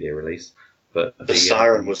had a DVD release. But the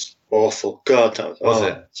Siren was awful. God, that was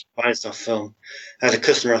it? Despised that film. I had a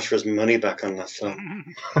customer ask for his money back on that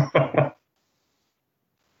film.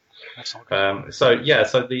 That's not good. So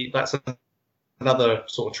that's another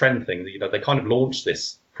sort of trend thing. They kind of launched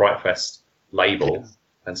this Fright Fest label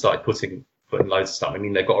and started putting loads of stuff. I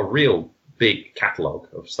mean, they've got a real big catalogue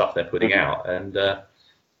of stuff they're putting out, and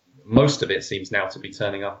most of it seems now to be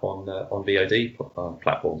turning up on VOD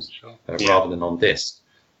platforms rather than on disc.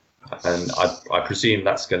 And I presume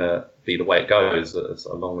that's going to be the way it goes,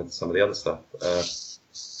 along with some of the other stuff.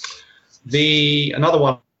 Another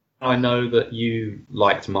one I know that you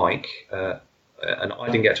liked, Mike, and I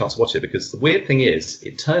didn't get a chance to watch it because the weird thing is,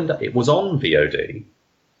 it was on VOD,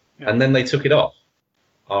 and then they took it off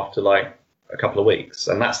after like a couple of weeks,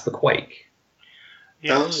 and that's The Quake.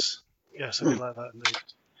 Yes, I did like that indeed.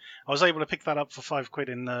 I was able to pick that up for £5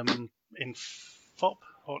 in FOP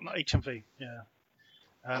or HMV, yeah.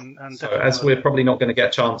 And so as we're probably not going to get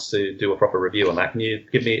a chance to do a proper review on that, can you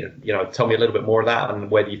tell me a little bit more of that, and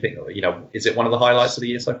where do you think, is it one of the highlights of the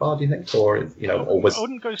year so far, do you think, or was... I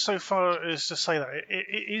wouldn't go so far as to say that.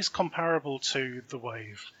 It is comparable to The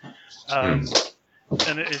Wave. And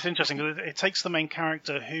it's interesting because it takes the main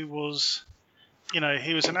character who was,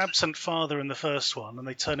 he was an absent father in the first one, and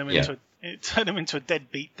they turn him into a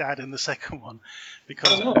deadbeat dad in the second one,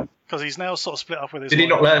 because he's now sort of split up with his. Did he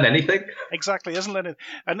not learn anything? Exactly, he hasn't learned it.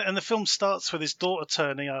 And the film starts with his daughter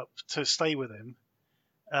turning up to stay with him,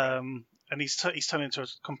 and he's turned into a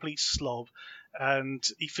complete slob, and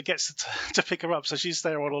he forgets to pick her up, so she's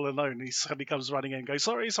there all alone. And he suddenly comes running in and goes,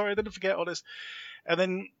 sorry, I didn't forget all this. And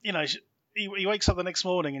then he wakes up the next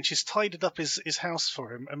morning and she's tidied up his house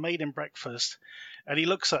for him and made him breakfast, and he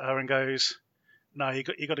looks at her and goes, no, you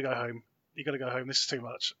got to go home. You got to go home. This is too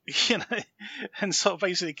much, and sort of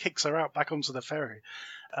basically kicks her out back onto the ferry.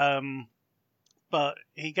 But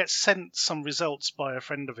he gets sent some results by a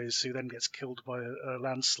friend of his who then gets killed by a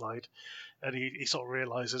landslide, and he sort of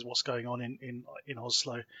realizes what's going on in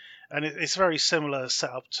Oslo, and it's very similar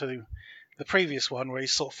setup to the previous one, where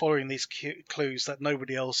he's sort of following these clues that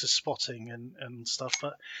nobody else is spotting and stuff.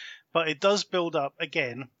 But it does build up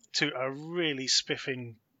again to a really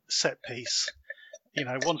spiffing set piece.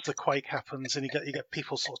 Once the quake happens, and you get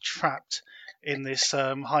people sort of trapped in this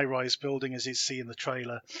high-rise building, as you see in the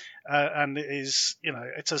trailer, and it is,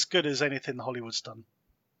 it's as good as anything Hollywood's done.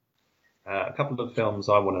 A couple of films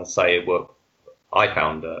I want to say I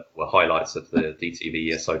found were highlights of the DTV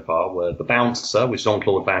year so far were The Bouncer with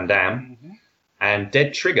Jean-Claude Van Damme, and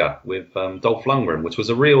Dead Trigger with Dolph Lundgren, which was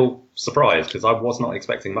a real surprise because I was not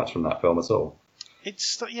expecting much from that film at all.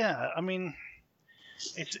 It's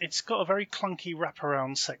got a very clunky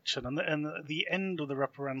wraparound section, and the end of the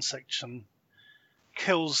wraparound section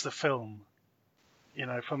kills the film.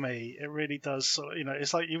 For me, it really does.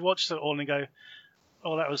 It's like you watched it all and you go,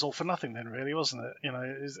 "Oh, that was all for nothing, then, really, wasn't it?"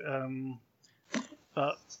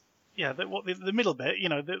 But yeah, the middle bit,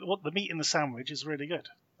 the meat in the sandwich is really good,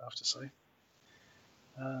 I have to say.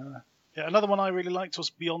 Another one I really liked was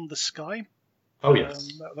Beyond the Sky. Oh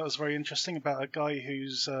yes, that was very interesting, about a guy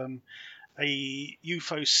who's a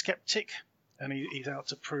UFO skeptic, and he's out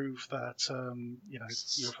to prove that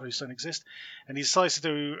UFOs don't exist, and he decides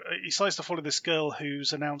to follow this girl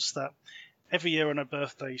who's announced that every year on her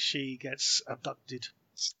birthday she gets abducted.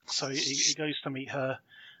 So he goes to meet her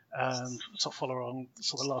and sort of follow her on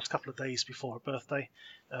sort of the last couple of days before her birthday,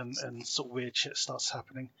 and sort of weird shit starts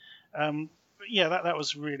happening. That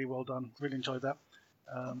was really well done. Really enjoyed that.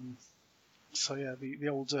 The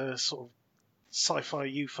old sort of sci-fi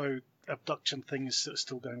UFO abduction thing is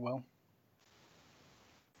still going well.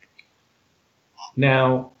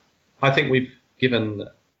 Now, I think we've given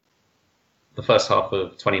the first half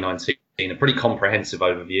of 2019 a pretty comprehensive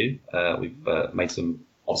overview. We've made some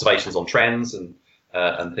observations on trends and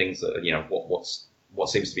things that, you know, what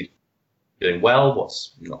seems to be doing well,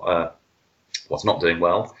 what's not doing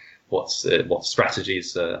well, what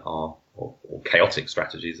strategies or chaotic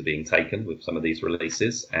strategies are being taken with some of these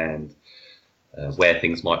releases, and where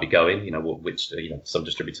things might be going. You know, which some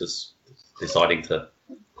distributors deciding to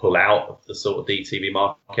pull out of the sort of DTV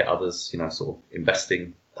market, others, you know, sort of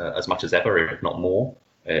investing as much as ever, if not more,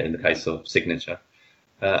 in the case of Signature.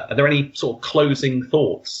 Are there any sort of closing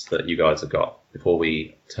thoughts that you guys have got before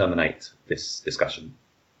we terminate this discussion?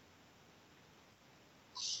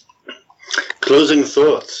 Closing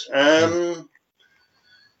thoughts. I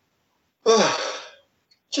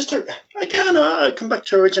come back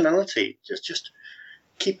to originality. Just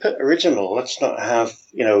keep it original. Let's not have,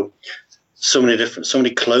 you know, so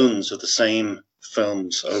many clones of the same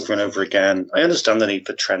films over and over again. I understand the need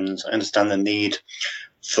for trends. I understand the need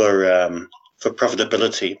for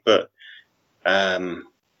profitability, but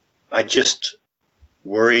I just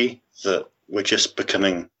worry that we're just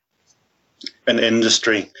becoming an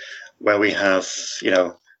industry where we have, you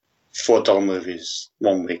know, $4 movies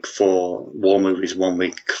 1 week, 4 war movies 1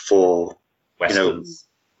 week, 4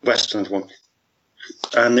 westerns, one,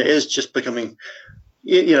 and it is just becoming.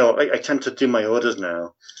 You know, I tend to do my orders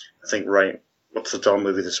now. I think, right, what's the doll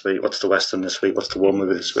movie this week? What's the western this week? What's the war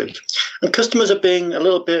movie this week? And customers are being a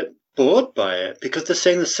little bit bored by it because they're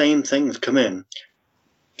saying the same things come in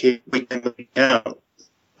week in, week out.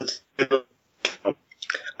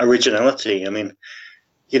 Originality. I mean,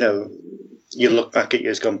 you know, you look back at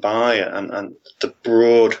years gone by and the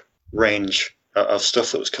broad range of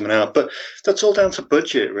stuff that was coming out, but that's all down to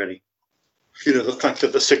budget, really. You know, the fact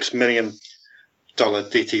that the $6 million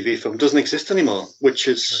DTV film doesn't exist anymore, which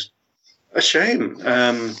is a shame.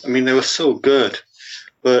 I mean, they were so good,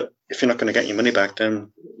 but if you're not going to get your money back,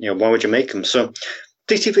 then, you know, why would you make them? So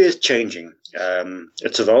DTV is changing.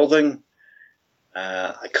 It's evolving.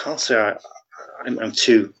 I can't say I'm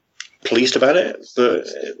too pleased about it, but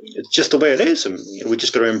it's just the way it is, and you know, we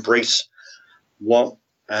just got to embrace what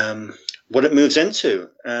it moves into.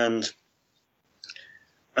 And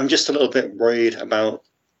I'm just a little bit worried about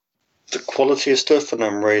the quality of stuff, and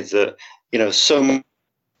I'm worried that, you know, so much.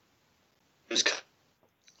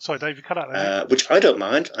 Sorry, Dave, you cut out there. Which I don't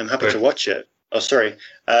mind. I'm happy to watch it. Oh, sorry.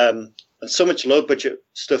 And so much low budget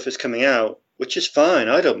stuff is coming out, which is fine.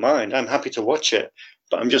 I don't mind. I'm happy to watch it.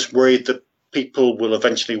 But I'm just worried that people will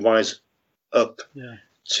eventually wise up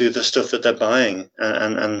to the stuff that they're buying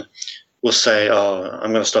and will say, oh,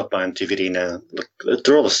 I'm going to stop buying DVD now. Look,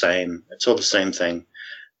 they're all the same. It's all the same thing.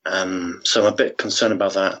 So I'm a bit concerned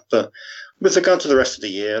about that. But with regard to the rest of the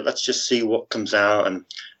year, let's just see what comes out. And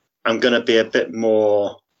I'm going to be a bit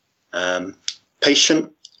more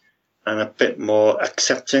patient and a bit more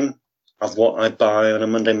accepting of what I buy on a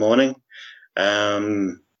Monday morning.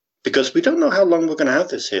 Because we don't know how long we're going to have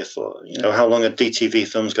this here for. You know, how long a DTV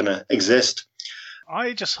film's going to exist.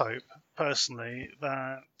 I just hope, personally,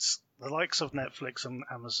 that the likes of Netflix and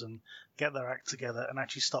Amazon get their act together and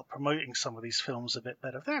actually start promoting some of these films a bit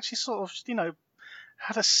better. If they actually sort of, you know,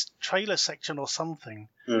 had a trailer section or something,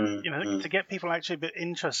 you know, to get people actually a bit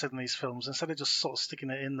interested in these films instead of just sort of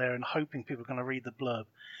sticking it in there and hoping people are going to read the blurb.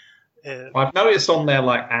 I've noticed on their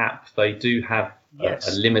app they do have a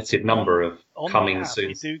limited number of on coming the app, soon.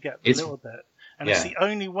 You do get a little bit, and it's the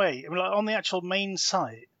only way. I mean, like on the actual main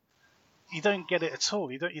site, you don't get it at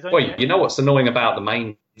all. You don't. Well, you know what's annoying about the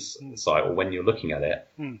main site, or when you're looking at it,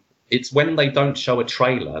 it's when they don't show a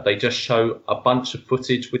trailer; they just show a bunch of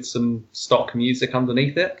footage with some stock music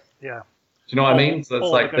underneath it. Yeah. Do you know what I mean? So it's or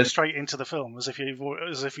like go straight into the film as if you've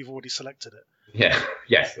already selected it. Yeah.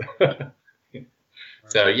 Yes.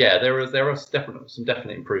 So yeah, there are some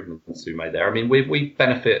definite improvements to be made there. I mean, we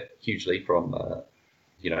benefit hugely from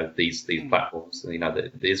these platforms. You know, that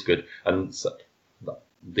it is good, and so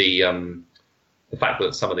the fact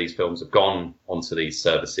that some of these films have gone onto these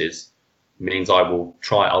services means I will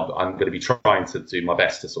try. I'm going to be trying to do my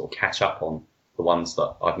best to sort of catch up on the ones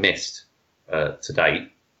that I've missed to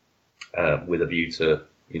date, with a view to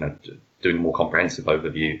doing a more comprehensive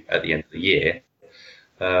overview at the end of the year,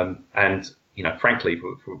 and. Frankly,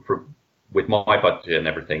 with my budget and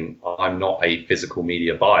everything, I'm not a physical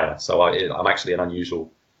media buyer. So I'm actually an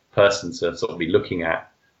unusual person to sort of be looking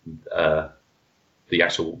at the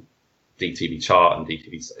actual DTV chart and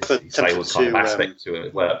DTV sales kind of aspect to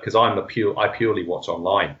it, because I purely watch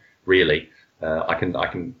online. Really, I think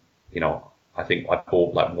I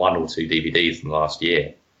bought like 1 or 2 DVDs in the last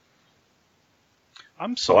year.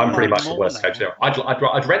 So I'm pretty much the worst coach there.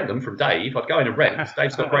 I'd rent them from Dave. I'd go in and rent because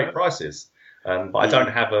Dave's got great prices. But I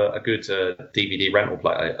don't have a good DVD rental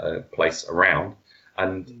place around.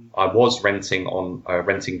 And I was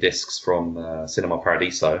renting discs from Cinema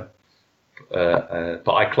Paradiso, but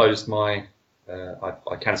I closed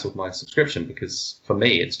I cancelled my subscription because for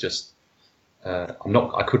me it's just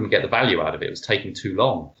I couldn't get the value out of it. It was taking too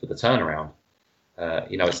long for the turnaround.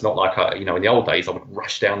 It's not like in the old days I would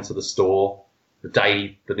rush down to the store the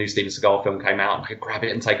day the new Steven Seagal film came out and I could grab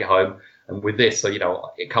it and take it home. And with this,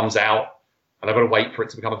 it comes out and I've got to wait for it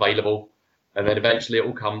to become available. And then eventually it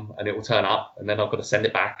will come and it will turn up and then I've got to send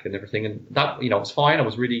it back and everything. And that, it was fine. I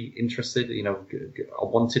was really interested, I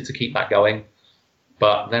wanted to keep that going.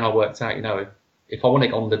 But then I worked out, if I want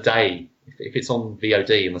it on the day, if it's on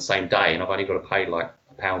VOD in the same day and I've only got to pay like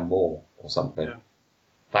 £1 more or something,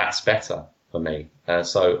 that's better for me.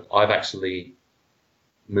 So I've actually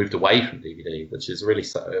moved away from DVD, which is really,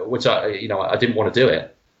 which I didn't want to do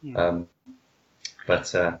it.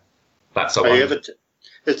 But that's so.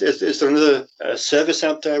 Is there another service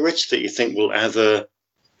out there, Rich, that you think will ever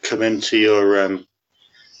come into your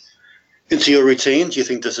routine? Do you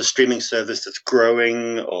think there's a streaming service that's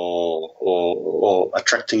growing or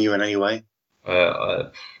attracting you in any way?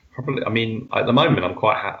 Probably. I mean, at the moment, I'm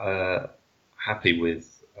quite happy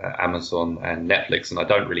with Amazon and Netflix, and I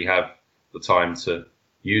don't really have the time to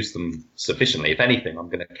use them sufficiently. If anything, I'm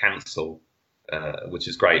going to cancel. Which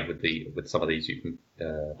is great with some of these. You can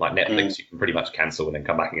like Netflix, you can pretty much cancel and then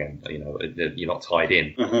come back again. You're not tied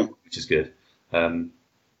in, which is good.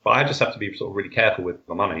 But I just have to be sort of really careful with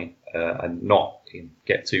my money and not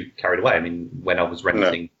get too carried away. I mean, when I was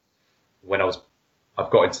renting,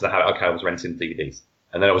 I've got into the habit. Okay, I was renting DVDs,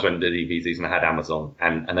 and then I was renting the DVDs, and I had Amazon,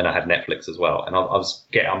 and then I had Netflix as well. And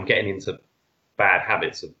I'm getting into bad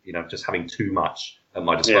habits of just having too much at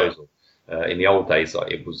my disposal. In the old days,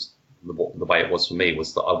 it was. The way it was for me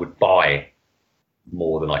was that I would buy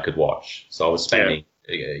more than I could watch. So I was spending,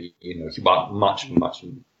 much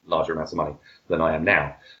larger amounts of money than I am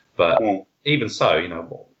now. But even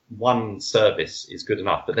so, one service is good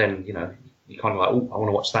enough. But then, you kind of like, I want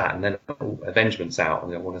to watch that, and then Avengement's out,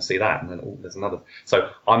 and I want to see that, and then there's another. So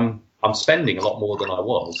I'm spending a lot more than I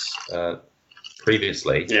was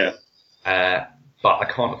previously. Yeah. But I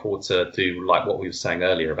can't afford to do like what we were saying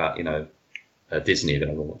earlier about Disney are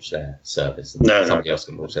going to launch their service and somebody else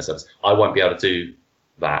can launch their service. I won't be able to do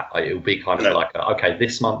that. It'll be kind of like, okay,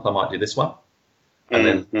 this month I might do this one, and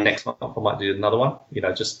then next month I might do another one.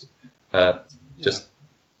 Just a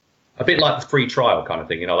bit like the free trial kind of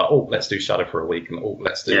thing. Like, let's do Shudder for a week, and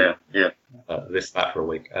let's do that for a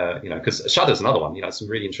week. Because Shudder's another one. Some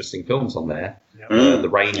really interesting films on there. The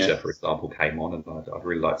Ranger, for example, came on, and I'd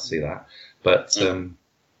really like to see that. But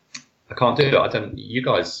I can't do it. You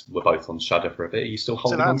guys were both on Shudder for a bit. Are you still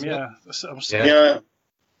holding on to it? Yeah,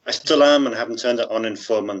 I still am, and haven't turned it on in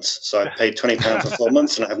 4 months. So I paid £20 for 4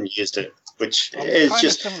 months, and I haven't used it, which is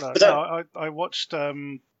just. But I watched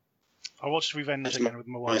Revenge again with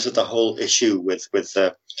my wife. Is it the whole issue with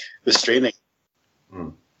streaming?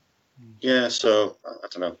 Yeah, so I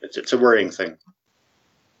don't know. It's a worrying thing.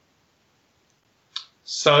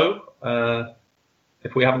 So.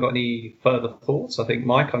 If we haven't got any further thoughts, I think,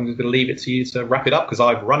 Mike, I'm just going to leave it to you to wrap it up because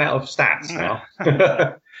I've run out of stats now.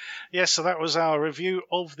 Yes, so that was our review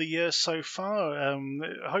of the year so far.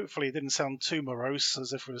 Hopefully it didn't sound too morose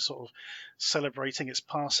as if we were sort of celebrating its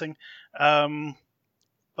passing.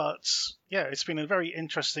 But yeah, it's been a very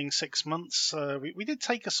interesting 6 months. We did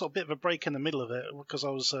take a sort of bit of a break in the middle of it because I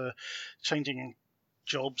was changing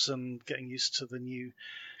jobs and getting used to the new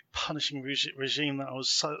punishing regime that I was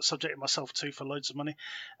subjecting myself to for loads of money.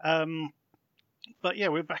 But yeah,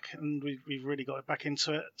 we're back and we've really got back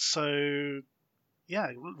into it. So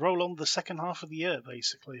yeah, roll on the second half of the year,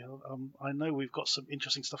 basically. I know we've got some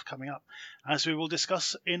interesting stuff coming up, as we will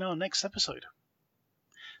discuss in our next episode.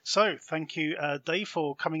 So thank you, Dave,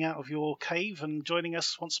 for coming out of your cave and joining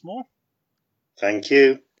us once more. Thank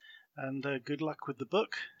you. And good luck with the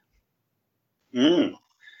book. Mm.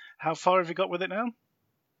 How far have you got with it now?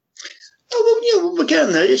 Oh, well, again,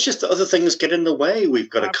 it's just that other things get in the way. We've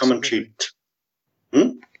got a commentary.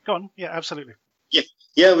 Go on. Yeah, absolutely.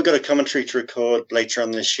 Yeah, we've got a commentary to record later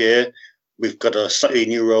on this year. We've got a slightly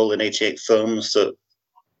new role in 88 Films that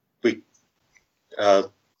we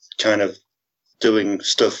are kind of doing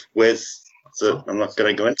stuff with that I'm not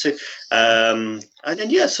going to go into. And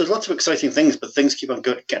yeah, so lots of exciting things, but things keep on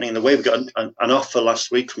getting in the way. We got an offer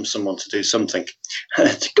last week from someone to do something.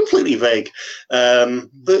 It's completely vague.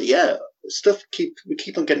 But yeah, we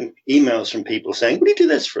keep on getting emails from people saying, "Would you do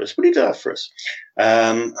this for us? Would you do that for us?"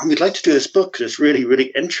 And we'd like to do this book because it's really,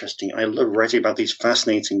 really interesting. I love writing about these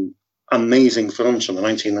fascinating, amazing films from the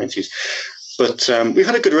 1990s. But we've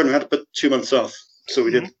had a good run. We had about 2 months off, so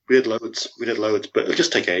we did loads. But it'll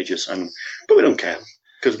just take ages, but we don't care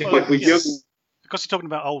because because you're talking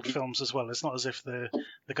about old films as well. It's not as if they're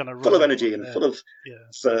going to full of energy and full of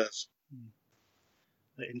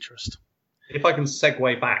the interest. If I can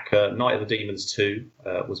segue back, Night of the Demons 2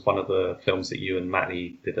 was one of the films that you and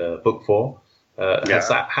Matty did a book for. Do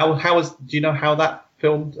you know how that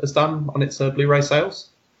film has done on its Blu-ray sales?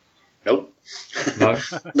 Nope. No.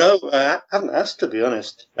 No, I haven't asked, to be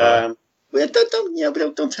honest. We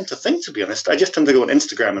don't tend to think, to be honest. I just tend to go on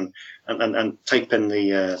Instagram and type in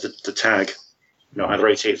the tag, either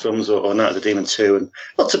 88 Films or Night of the Demon 2, and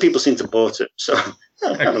lots of people seem to bought it. So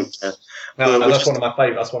I don't care. No, that's one of my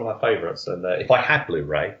favourites. That's one of my favourites. And if I had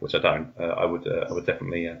Blu-ray, which I don't, I would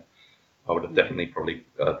definitely probably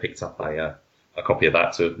picked up a copy of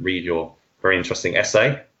that to read your very interesting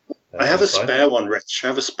essay. I have a spare one, Rich. I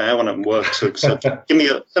have a spare one at work. So send me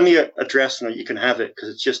your address and you can have it,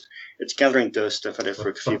 because it's gathering dust. I've had it for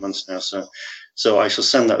a few months now, so I shall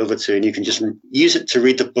send that over to you, and you can just use it to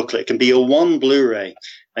read the booklet. It can be your one Blu-ray,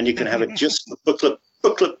 and you can have it just for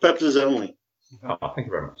booklet purposes only. Oh, thank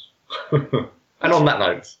you very much. And on that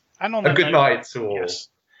note, a good night to all. Yes.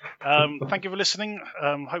 Thank you for listening.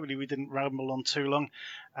 Hopefully we didn't ramble on too long,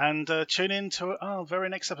 and tune in to our very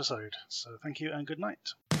next episode. So thank you and good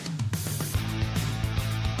night.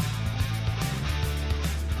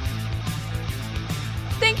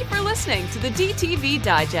 Thank you for listening to the DTV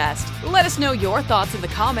Digest. Let us know your thoughts in the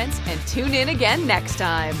comments and tune in again next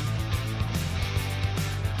time.